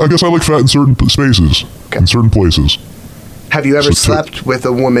 I guess I like fat in certain spaces, in certain places. Have you ever slept with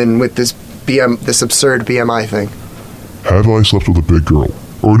a woman with this absurd BMI thing? Have I slept with a big girl?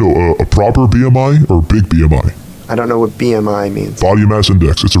 Or no, a proper BMI or big BMI? I don't know what BMI means. Body mass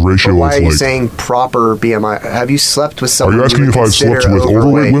index. It's a ratio of why are you saying proper BMI? Have you slept with someone? Are you asking if I've slept with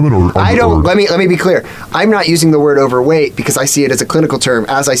overweight women or? I don't. Let me be clear. I'm not using the word overweight because I see it as a clinical term.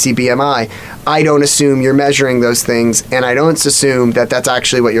 As I see BMI, I don't assume you're measuring those things, and I don't assume that that's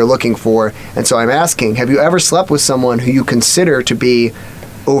actually what you're looking for. And so I'm asking: have you ever slept with someone who you consider to be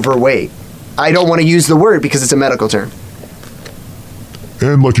overweight? I don't want to use the word because it's a medical term.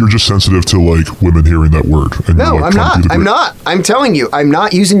 And you're just sensitive to women hearing that word. And no, I'm not. I'm not. I'm telling you, I'm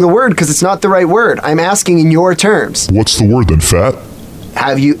not using the word because it's not the right word. I'm asking in your terms. What's the word then? Fat?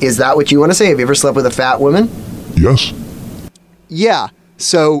 Is that what you want to say? Have you ever slept with a fat woman? Yes. Yeah.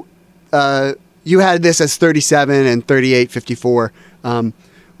 So you had this as 37 and 38, 54.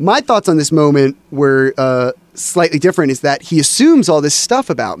 My thoughts on this moment were slightly different. Is that he assumes all this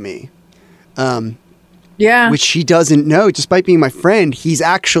stuff about me. Yeah. Which he doesn't know. Despite being my friend, he's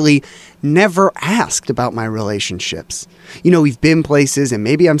actually never asked about my relationships. We've been places and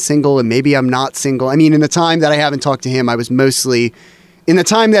maybe I'm single and maybe I'm not single. I mean, in the time that I haven't talked to him, I was mostly in the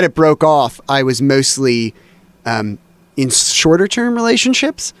time that it broke off, I was mostly in shorter term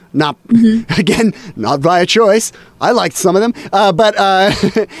relationships. Not again, not via choice. I liked some of them, but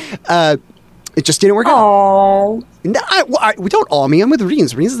it just didn't work out. Oh, No, we don't all me. I'm with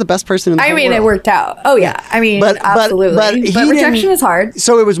Reens. Reens is the best person in the whole world. it worked out. Oh yeah, I mean, absolutely. But But rejection is hard.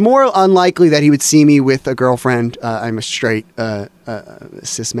 So it was more unlikely that he would see me with a girlfriend. I'm a straight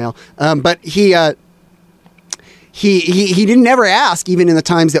cis male, but he didn't ever ask, even in the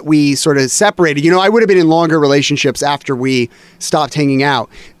times that we sort of separated. I would have been in longer relationships after we stopped hanging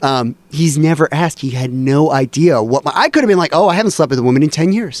out. He's never asked. He had no idea I could have been like, oh, I haven't slept with a woman in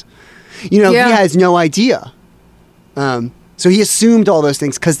 10 years. He has no idea. So he assumed all those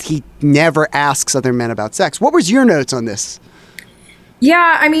things because he never asks other men about sex. What was your notes on this?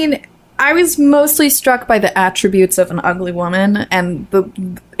 Yeah, I mean, I was mostly struck by the attributes of an ugly woman, and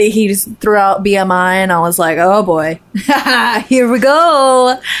he just threw out BMI, and I was like, oh boy, here we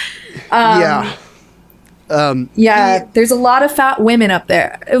go. There's a lot of fat women up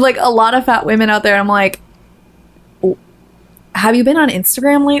there. Like, a lot of fat women out there. I'm like, have you been on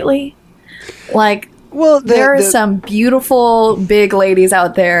Instagram lately? Like, well, there are some beautiful big ladies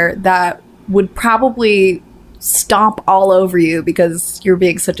out there that would probably stomp all over you because you're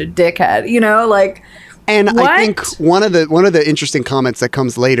being such a dickhead, And what? I think one of the interesting comments that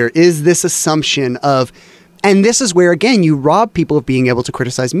comes later is this assumption of, and this is where, again, you rob people of being able to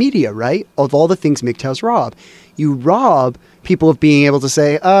criticize media, right? Of all the things MGTOWs rob. You rob people of being able to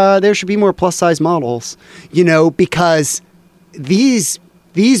say, there should be more plus size models, because these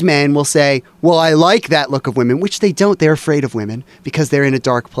men will say, well, I like that look of women, which they don't. They're afraid of women because they're in a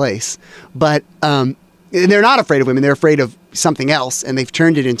dark place. But they're not afraid of women. They're afraid of something else, and they've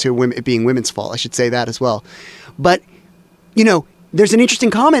turned it into it being women's fault. I should say that as well. But, there's an interesting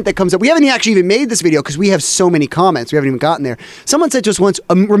comment that comes up. We haven't actually even made this video because we have so many comments. We haven't even gotten there. Someone said to us once,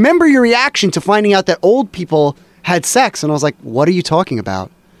 remember your reaction to finding out that old people had sex. And I was like, what are you talking about?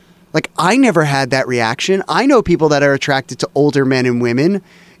 Like, I never had that reaction. I know people that are attracted to older men and women,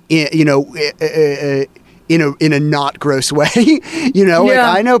 in a not gross way. Like,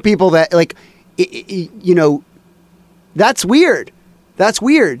 I know people that, like, that's weird. That's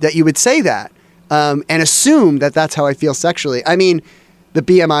weird that you would say that and assume that that's how I feel sexually. I mean, the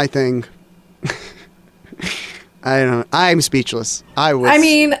BMI thing, I'm speechless.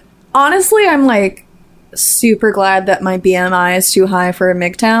 Honestly, I'm like super glad that my BMI is too high for a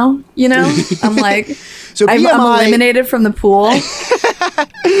MGTOW, I'm like, so I'm eliminated from the pool.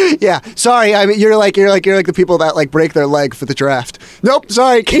 Yeah, sorry. I mean, you're like the people that like break their leg for the draft. Nope,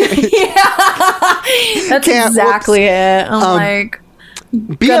 sorry. That's exactly it. I'm like,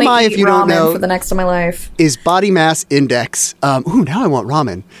 BMI, if you don't know, for the next of my life, is body mass index. Now I want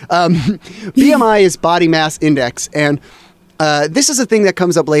ramen. BMI is body mass index, and this is a thing that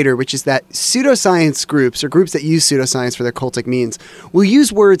comes up later, which is that pseudoscience groups, or groups that use pseudoscience for their cultic means, will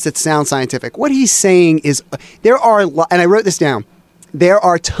use words that sound scientific. What he's saying is and I wrote this down, there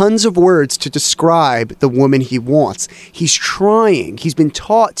are tons of words to describe the woman he wants. He's been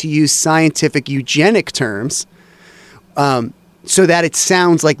taught to use scientific eugenic terms so that it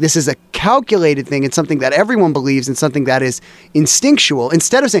sounds like this is a calculated thing and something that everyone believes and something that is instinctual.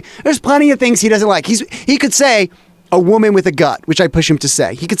 Instead of saying, there's plenty of things he doesn't like. He could say, a woman with a gut, which I push him to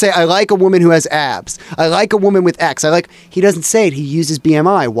say. He could say, I like a woman who has abs. I like a woman with X. He doesn't say it. He uses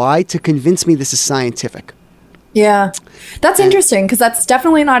BMI. Why? To convince me this is scientific. Yeah. That's interesting, because that's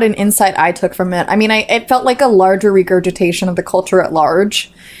definitely not an insight I took from it. I mean, it felt like a larger regurgitation of the culture at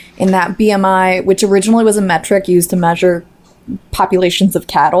large, in that BMI, which originally was a metric used to measure populations of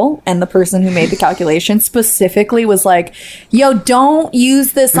cattle, and the person who made the calculation specifically was like, yo, don't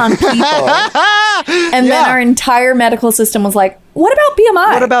use this on people. And then our entire medical system was like, what about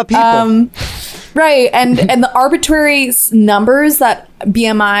BMI? What about people? Right. And the arbitrary numbers that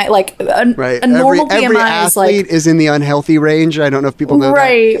BMI, like a normal BMI every athlete is in the unhealthy range. I don't know if people know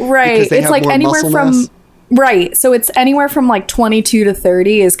that. Right. It's like anywhere from mass. Right. So it's anywhere from like 22 to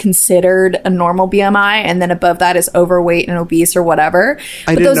 30 is considered a normal BMI. And then above that is overweight and obese or whatever.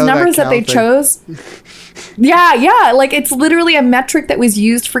 But those numbers that they chose. Yeah. Like, it's literally a metric that was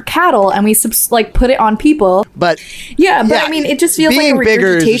used for cattle, and we put it on people. But I mean, it just feels like a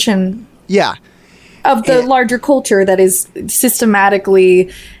regurgitation. Of the larger culture that is systematically,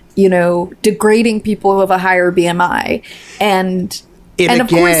 degrading people who have a higher BMI. And of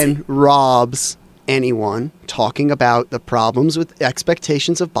course, robs anyone talking about the problems with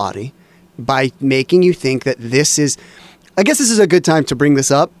expectations of body by making you think that this is, I guess this is a good time to bring this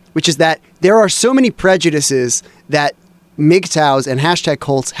up, which is that there are so many prejudices that MGTOWs and hashtag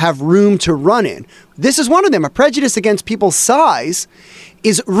cults have room to run in. This is one of them. A prejudice against people's size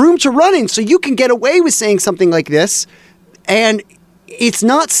is room to run in. So you can get away with saying something like this, and it's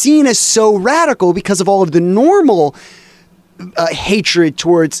not seen as so radical because of all of the normal hatred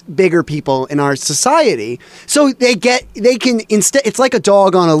towards bigger people in our society. So they can instead, it's like a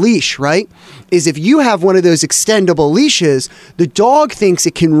dog on a leash, right? Is if you have one of those extendable leashes, the dog thinks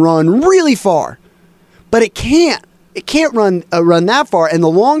it can run really far, but it can't. It can't run that far, and the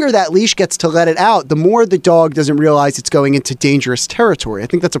longer that leash gets to let it out, the more the dog doesn't realize it's going into dangerous territory. I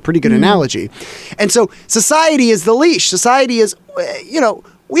think that's a pretty good analogy. And so society is the leash. Society is,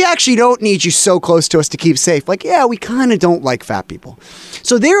 we actually don't need you so close to us to keep safe. Like, yeah, we kind of don't like fat people.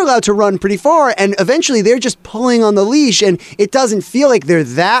 So they're allowed to run pretty far, and eventually they're just pulling on the leash, and it doesn't feel like they're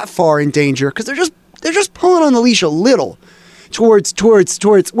that far in danger because they're just pulling on the leash a little. Towards,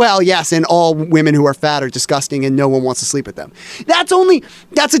 well, yes, and all women who are fat are disgusting and no one wants to sleep with them. That's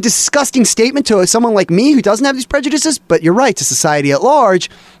a disgusting statement to someone like me who doesn't have these prejudices, but you're right, to society at large,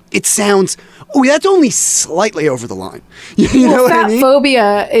 it sounds, that's only slightly over the line. You know what I mean? Fat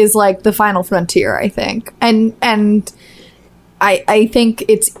phobia is like the final frontier, I think. And I think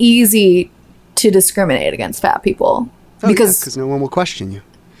it's easy to discriminate against fat people because no one will question you.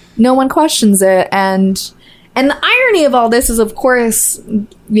 No one questions it, and the irony of all this is, of course,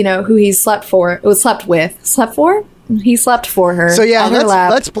 who he slept for. It was slept with. Slept for? He slept for her. So yeah, on her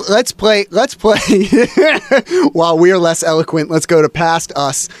lap. let's play. While we're less eloquent, let's go to past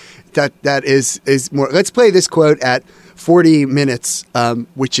us. That is more. Let's play this quote at 40 minutes,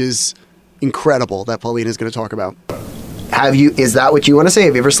 which is incredible. That Paulina is going to talk about. Is that what you want to say?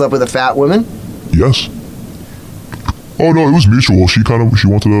 Have you ever slept with a fat woman? Yes. Oh no, it was mutual. She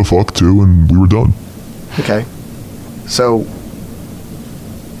wanted to fuck too, and we were done. Okay, so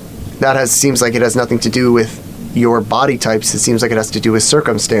that seems like it has nothing to do with your body types. It seems like it has to do with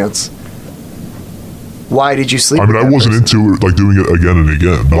circumstance. Why did you sleep? I mean, I wasn't into it, like doing it again and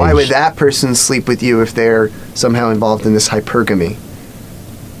again. Why would that person sleep with you if they're somehow involved in this hypergamy?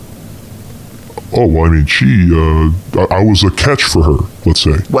 Oh, well, I mean, I was a catch for her, let's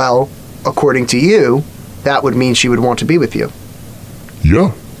say. Well, according to you, that would mean she would want to be with you.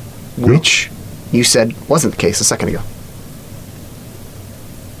 Yeah. Which you said wasn't the case a second ago.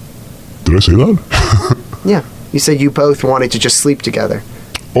 Did I say that? Yeah. You said you both wanted to just sleep together.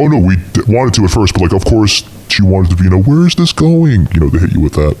 Oh, no, we wanted to at first, but, of course, she wanted to be, where's this going? They hit you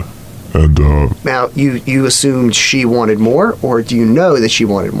with that. And, now, you assumed she wanted more, or do you know that she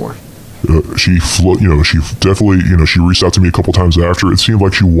wanted more? She definitely, she reached out to me a couple times after. It seemed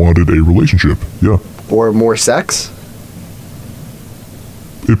like she wanted a relationship. Yeah. Or more sex?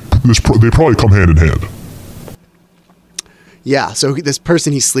 They probably come hand in hand. Yeah, so this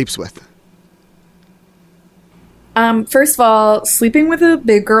person he sleeps with. First of all, sleeping with a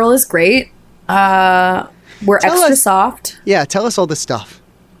big girl is great. We're extra soft. Yeah, tell us all this stuff.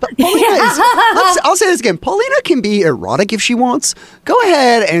 But Paulina I'll say this again. Paulina can be erotic if she wants. Go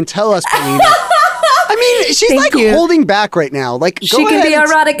ahead and tell us, Paulina. I mean, she's holding back right now. Like, she can be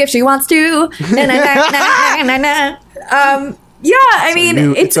erotic if she wants to. Yeah, I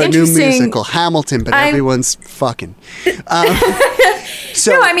mean, it's a interesting. New musical, Hamilton, but everyone's fucking.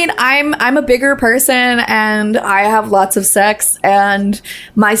 So no, I mean, I'm a bigger person, and I have lots of sex, and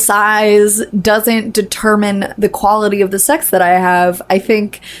my size doesn't determine the quality of the sex that I have. I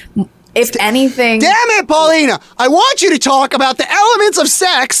think, if anything, damn it, Paulina! I want you to talk about the elements of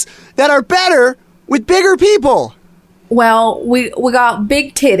sex that are better with bigger people. Well, we got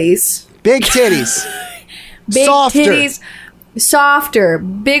big titties, big titties, big softer. Titties. Softer,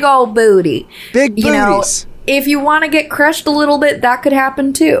 big old booty. Big booties. If you want to get crushed a little bit, that could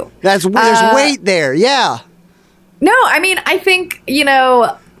happen too. There's weight there, yeah. No, I mean, I think,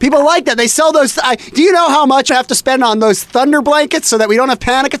 people like that. They sell those. Do you know how much I have to spend on those thunder blankets so that we don't have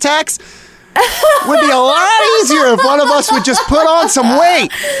panic attacks? Would be a lot easier if one of us would just put on some weight.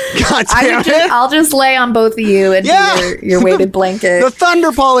 God damn it. I'll just lay on both of you and do your weighted blanket. The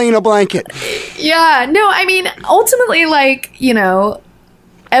Thunder Paulina blanket. Yeah. No, I mean, ultimately,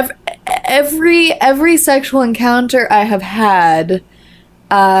 every sexual encounter I have had,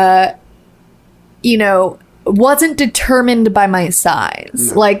 wasn't determined by my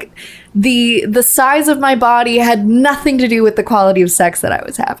size. No. Like, the size of my body had nothing to do with the quality of sex that I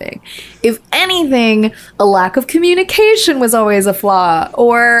was having. If anything, a lack of communication was always a flaw,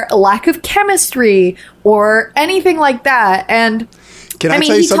 or a lack of chemistry, or anything like that. And can I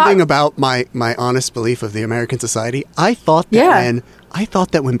tell you something about my honest belief of the American society? I thought that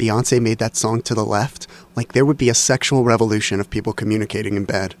when Beyonce made that song To the Left, like there would be a sexual revolution of people communicating in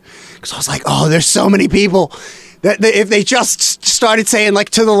bed. Because I was like, oh, there's so many people that if they just started saying like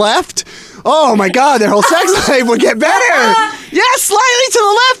to the left, oh my God, their whole sex life would get better. Yes, slightly to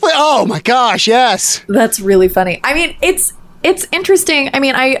the left, but oh my gosh, yes. That's really funny. I mean, it's interesting. I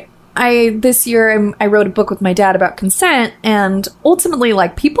mean, I this year I wrote a book with my dad about consent, and ultimately,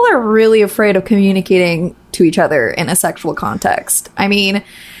 like, people are really afraid of communicating to each other in a sexual context. I mean,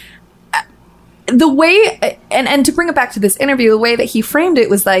 the way, and to bring it back to this interview, the way that he framed it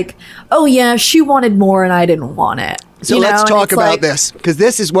was like, oh yeah, she wanted more and I didn't want it. So let's talk about this, because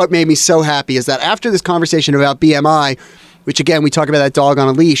this is what made me so happy, is that after this conversation about BMI, which again, we talk about that dog on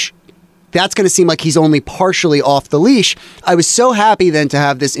a leash, that's going to seem like he's only partially off the leash. I was so happy then to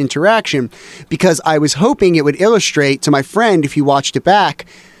have this interaction, because I was hoping it would illustrate to my friend, if he watched it back,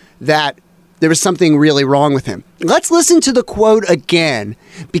 that there was something really wrong with him. Let's listen to the quote again,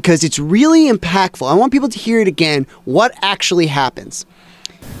 because it's really impactful. I want people to hear it again, what actually happens.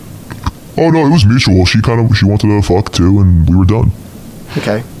 Oh no, it was mutual. She wanted to fuck too, and we were done.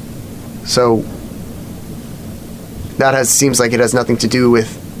 Okay. So that seems like it has nothing to do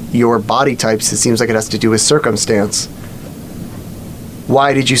with your body types. It seems like it has to do with circumstance.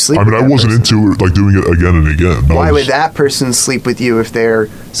 Why did you sleep with that person? I wasn't into it, like, doing it again and again. Why would that person sleep with you if they're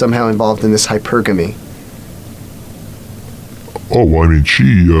somehow involved in this hypergamy? Oh, well, I mean,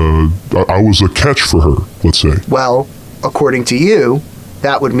 I was a catch for her, let's say. Well, according to you,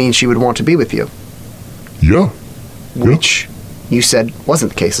 that would mean she would want to be with you. Yeah. Which you said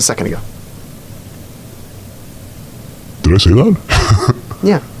wasn't the case a second ago. Did I say that?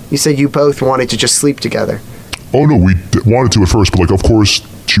 Yeah. You said you both wanted to just sleep together. Oh, no, we wanted to at first, but, like, of course,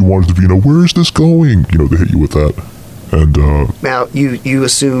 she wanted to be, where is this going? They hit you with that. And, now, you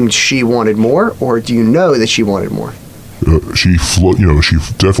assumed she wanted more, or do you know that she wanted more? She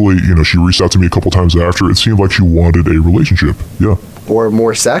definitely, she reached out to me a couple times after. It seemed like she wanted a relationship. Yeah. Or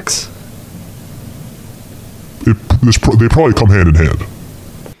more sex? They probably come hand in hand.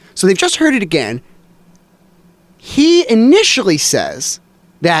 So they've just heard it again. He initially says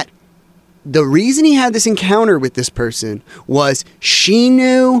that the reason he had this encounter with this person was she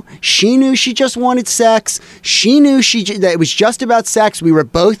knew she just wanted sex. She knew that it was just about sex. We were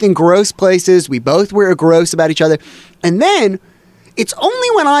both in gross places. We both were gross about each other. And then it's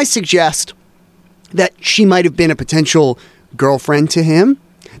only when I suggest that she might have been a potential girlfriend to him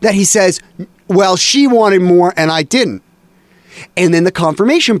that he says, well, she wanted more and I didn't. And then the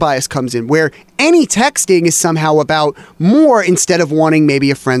confirmation bias comes in, where any texting is somehow about more instead of wanting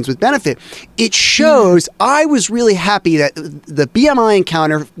maybe a friends with benefit. It shows, I was really happy that the BMI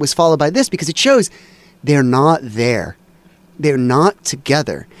encounter was followed by this, because it shows they're not there. They're not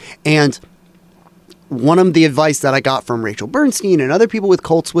together. And one of the advice that I got from Rachel Bernstein and other people with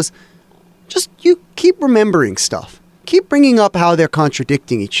cults was just, you keep remembering stuff. Keep bringing up how they're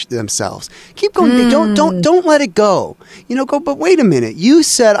contradicting themselves. Keep going. Don't let it go. But wait a minute. You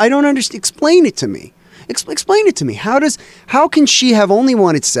said, I don't understand. Explain it to me. Explain it to me. How can she have only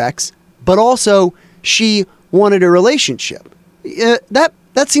wanted sex, but also she wanted a relationship? That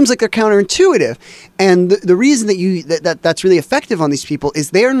seems like they're counterintuitive. And the reason that's really effective on these people is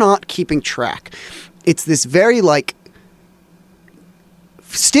they're not keeping track. It's this very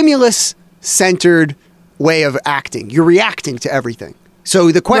stimulus-centered way of acting. You're reacting to everything.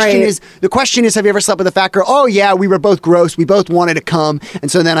 So the question is, have you ever slept with a fat girl? Oh yeah, we were both gross. We both wanted to come, and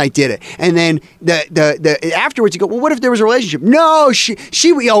so then I did it. And then the afterwards you go, well, what if there was a relationship? No, she.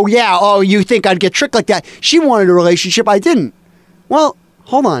 Oh yeah. Oh, you think I'd get tricked like that? She wanted a relationship. I didn't. Well,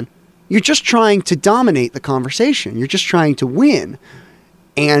 hold on. You're just trying to dominate the conversation. You're just trying to win.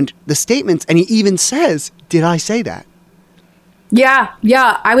 And the statements, and he even says, "Did I say that?" Yeah.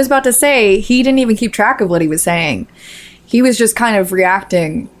 I was about to say, he didn't even keep track of what he was saying. He was just kind of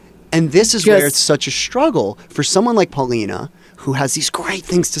reacting. And this is where it's such a struggle for someone like Paulina, who has these great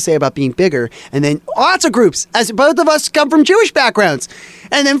things to say about being bigger, and then lots of groups, as both of us come from Jewish backgrounds.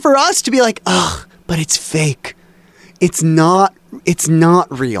 And then for us to be like, ugh, but it's fake. It's not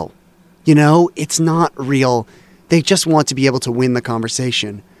real. It's not real. They just want to be able to win the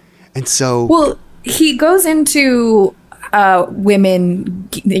conversation. And so... Well, he goes into... women,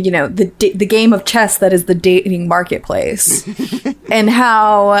 the game of chess that is the dating marketplace, and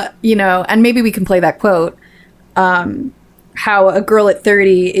how, and maybe we can play that quote, how a girl at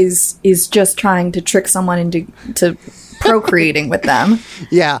 30 is just trying to trick someone into procreating with them.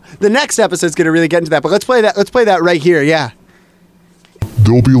 Yeah, the next episode's going to really get into that, but let's play that right here. Yeah.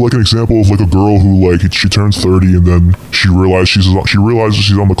 There'll be like an example of like a girl who she turns 30 and then she realizes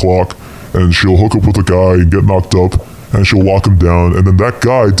she's on the clock, and she'll hook up with a guy and get knocked up. and she'll lock him down, and then that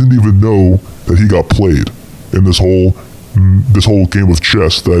guy didn't even know that he got played in this whole game of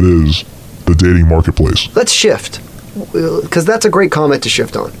chess that is the dating marketplace. Let's shift, because that's a great comment to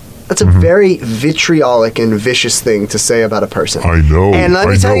shift on. That's a very vitriolic and vicious thing to say about a person. I know. And let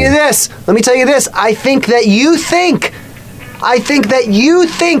me tell you this. I think that you think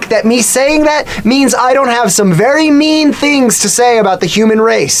that me saying that means I don't have some very mean things to say about the human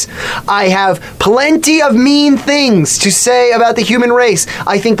race. I have plenty of mean things to say about the human race.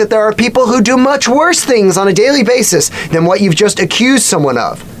 I think that there are people who do much worse things on a daily basis than what you've just accused someone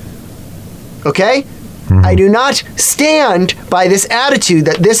of. Okay? I do not stand by this attitude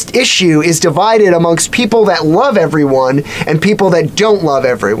that this issue is divided amongst people that love everyone and people that don't love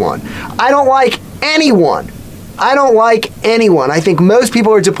everyone. I don't like anyone. I think most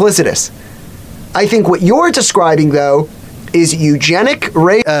people are duplicitous. I think what you're describing, though, is eugenic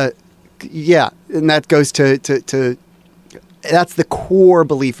race. Yeah, and that goes to that's the core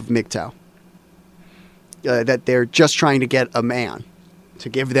belief of MGTOW. That they're just trying to get a man to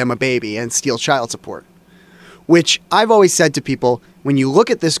give them a baby and steal child support. Which I've always said to people, when you look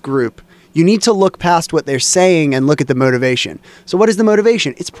at this group, you need to look past what they're saying and look at the motivation. So what is the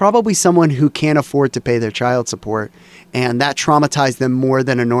motivation? It's probably someone who can't afford to pay their child support, and that traumatized them more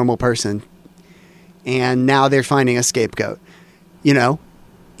than a normal person. And now they're finding a scapegoat. You know?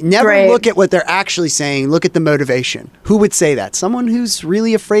 Never look at what they're actually saying. Look at the motivation. Who would say that? Someone who's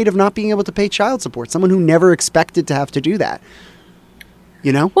really afraid of not being able to pay child support. Someone who never expected to have to do that.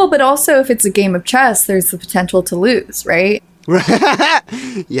 You know? Well, but also if it's a game of chess, there's the potential to lose, right?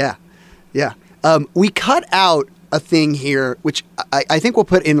 Yeah. Yeah. We cut out a thing here, which I think we'll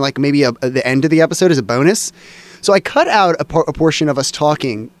put in like maybe the end of the episode as a bonus. So I cut out a portion of us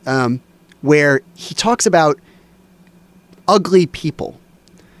talking where he talks about ugly people.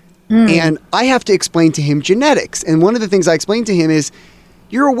 And I have to explain to him genetics. And one of the things I explained to him is,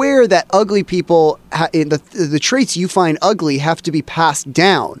 you're aware that ugly people, the traits you find ugly have to be passed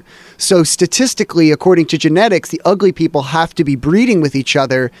down. So statistically, according to genetics, the ugly people have to be breeding with each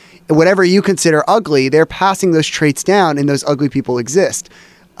other. Whatever you consider ugly, they're passing those traits down, and those ugly people exist.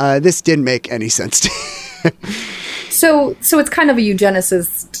 This didn't make any sense to me. So it's kind of a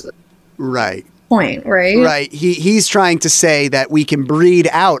eugenicist right point, right? Right. He's trying to say that we can breed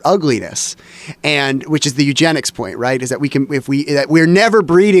out ugliness, and which is the eugenics point, right? Is that that we're never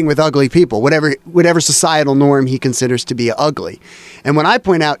breeding with ugly people, whatever societal norm he considers to be ugly. And when I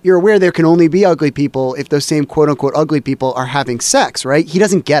point out, you're aware there can only be ugly people if those same quote unquote ugly people are having sex, right? He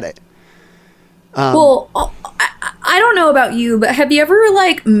doesn't get it. Well, I don't know about you, but have you ever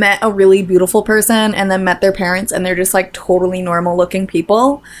like met a really beautiful person and then met their parents and they're just like totally normal looking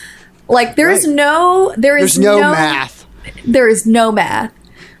people? Like there's no math. There is no math.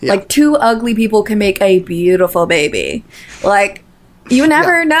 Yeah. Like two ugly people can make a beautiful baby. Like you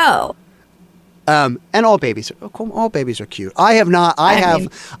never know. And all babies are cute. I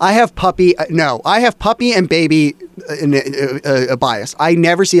have puppy and baby a bias. I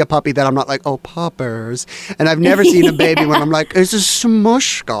never see a puppy that I'm not like, oh, puppers. And I've never seen a baby when I'm like, it's a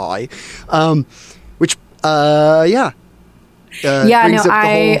smush guy. I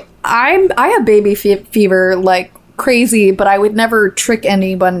have baby fever like crazy, but I would never trick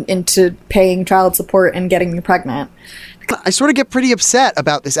anyone into paying child support and getting me pregnant. I sort of get pretty upset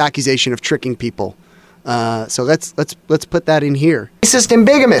about this accusation of tricking people. So let's put that in here. Racist and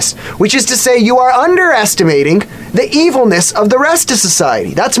bigamous, which is to say you are underestimating the evilness of the rest of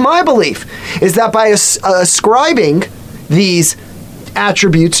society. That's my belief, is that by ascribing these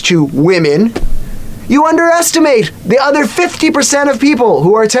attributes to women, you underestimate the other 50% of people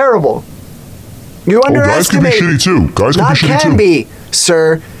who are terrible. You underestimate. Guys can be shitty too. Guys can be,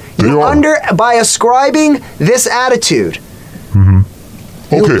 sir. By ascribing this attitude. Mm-hmm.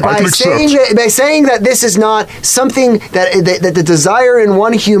 Okay, I can accept. By saying that this is not something that the desire in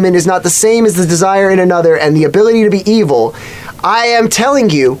one human is not the same as the desire in another, and the ability to be evil, I am telling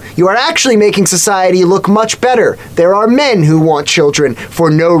you, you are actually making society look much better. There are men who want children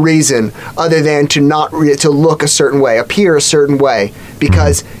for no reason other than to look a certain way, appear a certain way,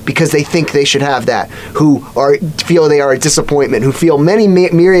 because they think they should have that, who feel they are a disappointment, who feel many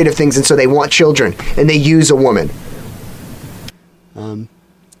myriad of things, and so they want children, and they use a woman.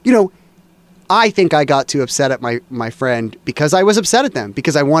 I think I got too upset at my friend because I was upset at them,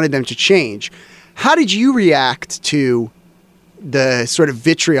 because I wanted them to change. How did you react to the sort of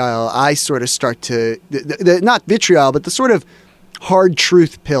vitriol I sort of start to, not vitriol, but the sort of hard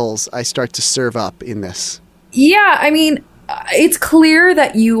truth pills I start to serve up in this? Yeah, I mean, it's clear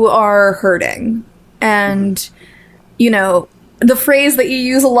that you are hurting. And, the phrase that you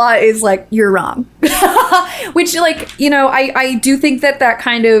use a lot is like, you're wrong. Which, like, you know, I do think that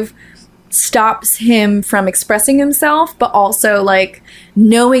kind of stops him from expressing himself, but also, like,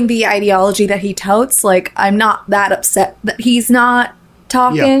 knowing the ideology that he touts, like, I'm not that upset that he's not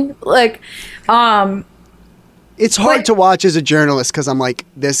talking. Yeah. Like, it's hard to watch as a journalist because I'm like,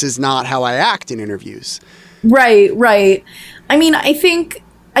 this is not how I act in interviews. Right. I mean, I think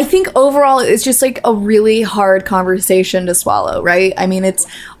overall it's just like a really hard conversation to swallow, right? I mean, it's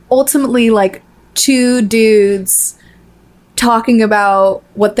ultimately like two dudes talking about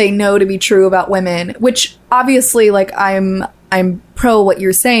what they know to be true about women, which obviously, like, I'm pro what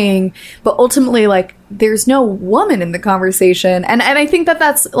you're saying, but ultimately, like, there's no woman in the conversation. And I think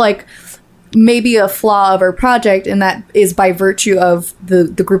that's like maybe a flaw of our project, and that is by virtue of the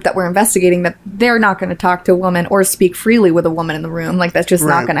group that we're investigating, that they're not going to talk to a woman or speak freely with a woman in the room. Like, that's just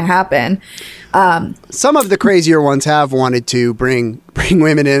not going to happen. Some of the crazier ones have wanted to bring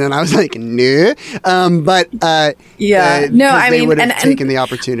women in, and I was like, no. They would have taken the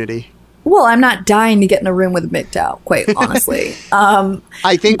opportunity. Well, I'm not dying to get in a room with MGTOW, quite honestly.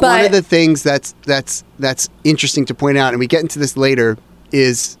 I think one of the things that's interesting to point out, and we get into this later,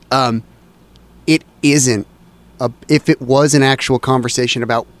 is it isn't. If it was an actual conversation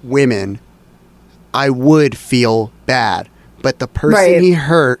about women, I would feel bad. But the person he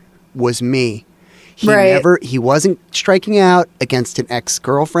hurt was me. He wasn't striking out against an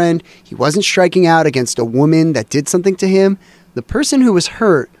ex-girlfriend. He wasn't striking out against a woman that did something to him. The person who was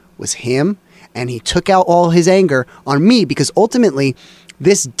hurt was him, and he took out all his anger on me, because ultimately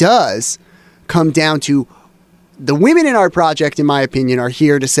this does come down to the women in our project, in my opinion, are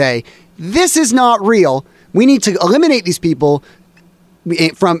here to say, this is not real. We need to eliminate these people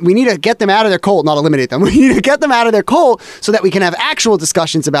we need to get them out of their cult, not eliminate them. We need to get them out of their cult so that we can have actual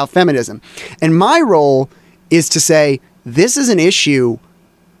discussions about feminism. And my role is to say, this is an issue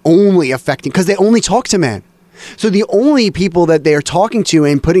only affecting, because they only talk to men. So the only people that they're talking to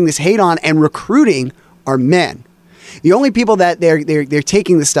and putting this hate on and recruiting are men. The only people that they're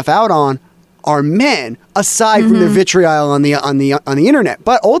taking this stuff out on are men, aside from their vitriol on the internet.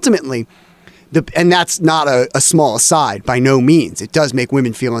 But ultimately, and that's not a small aside by no means. It does make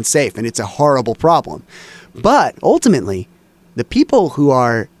women feel unsafe, and it's a horrible problem. But ultimately, the people who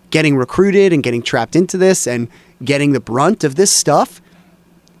are getting recruited and getting trapped into this and getting the brunt of this stuff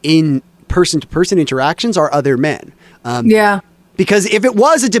in person-to-person interactions are other men. Because if it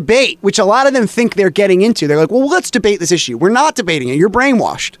was a debate, which a lot of them think they're getting into, they're like, well, let's debate this issue. We're not debating it. You're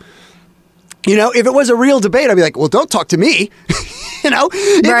brainwashed. You know, if it was a real debate, I'd be like, well, don't talk to me. You know,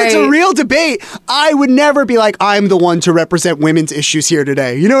 if it's a real debate, I would never be like, I'm the one to represent women's issues here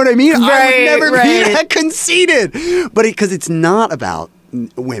today. You know what I mean? I would never be that conceited. But because it's not about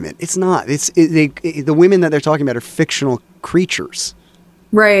women. It's not. The women that they're talking about are fictional creatures.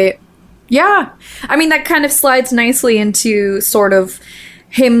 Right. Yeah. I mean, that kind of slides nicely into sort of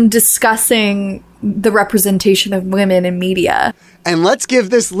him discussing the representation of women in media. And let's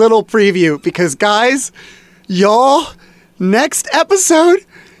give this little preview, because guys, y'all, next episode,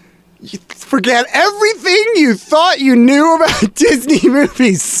 you forget everything you thought you knew about Disney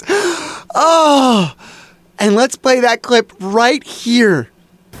movies. Oh, and let's play that clip right here.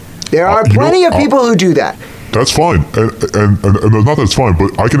 There are plenty of people who do that. That's fine, and not that it's fine,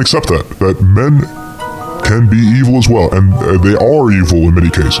 but I can accept that men can be evil as well, and they are evil in many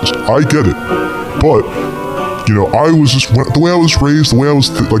cases. I get it, but you know, I was just the way I was raised, the way I was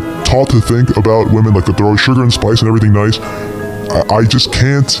taught to think about women, like to throw sugar and spice and everything nice. I just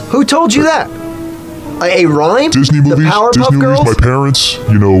can't. Who told you that? A rhyme? Disney movies, my parents,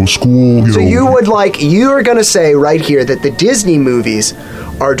 you know, school. So you're going to say right here that the Disney movies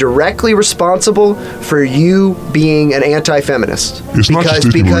are directly responsible for you being an anti-feminist. It's not just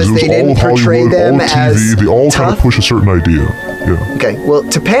Disney because movies. They didn't portray them all of TV, as they all tough? kind of push a certain idea. Yeah. Okay, well,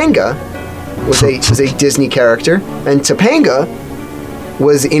 Topanga was a Disney character, and Topanga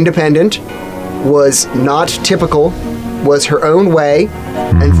was independent, was not typical, was her own way,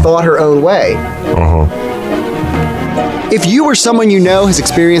 and thought her own way. If you or someone you know has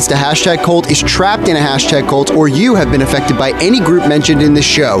experienced a hashtag cult, is trapped in a hashtag cult, or you have been affected by any group mentioned in this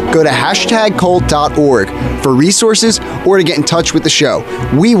show, go to hashtagcult.org for resources or to get in touch with the show.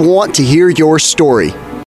 We want to hear your story.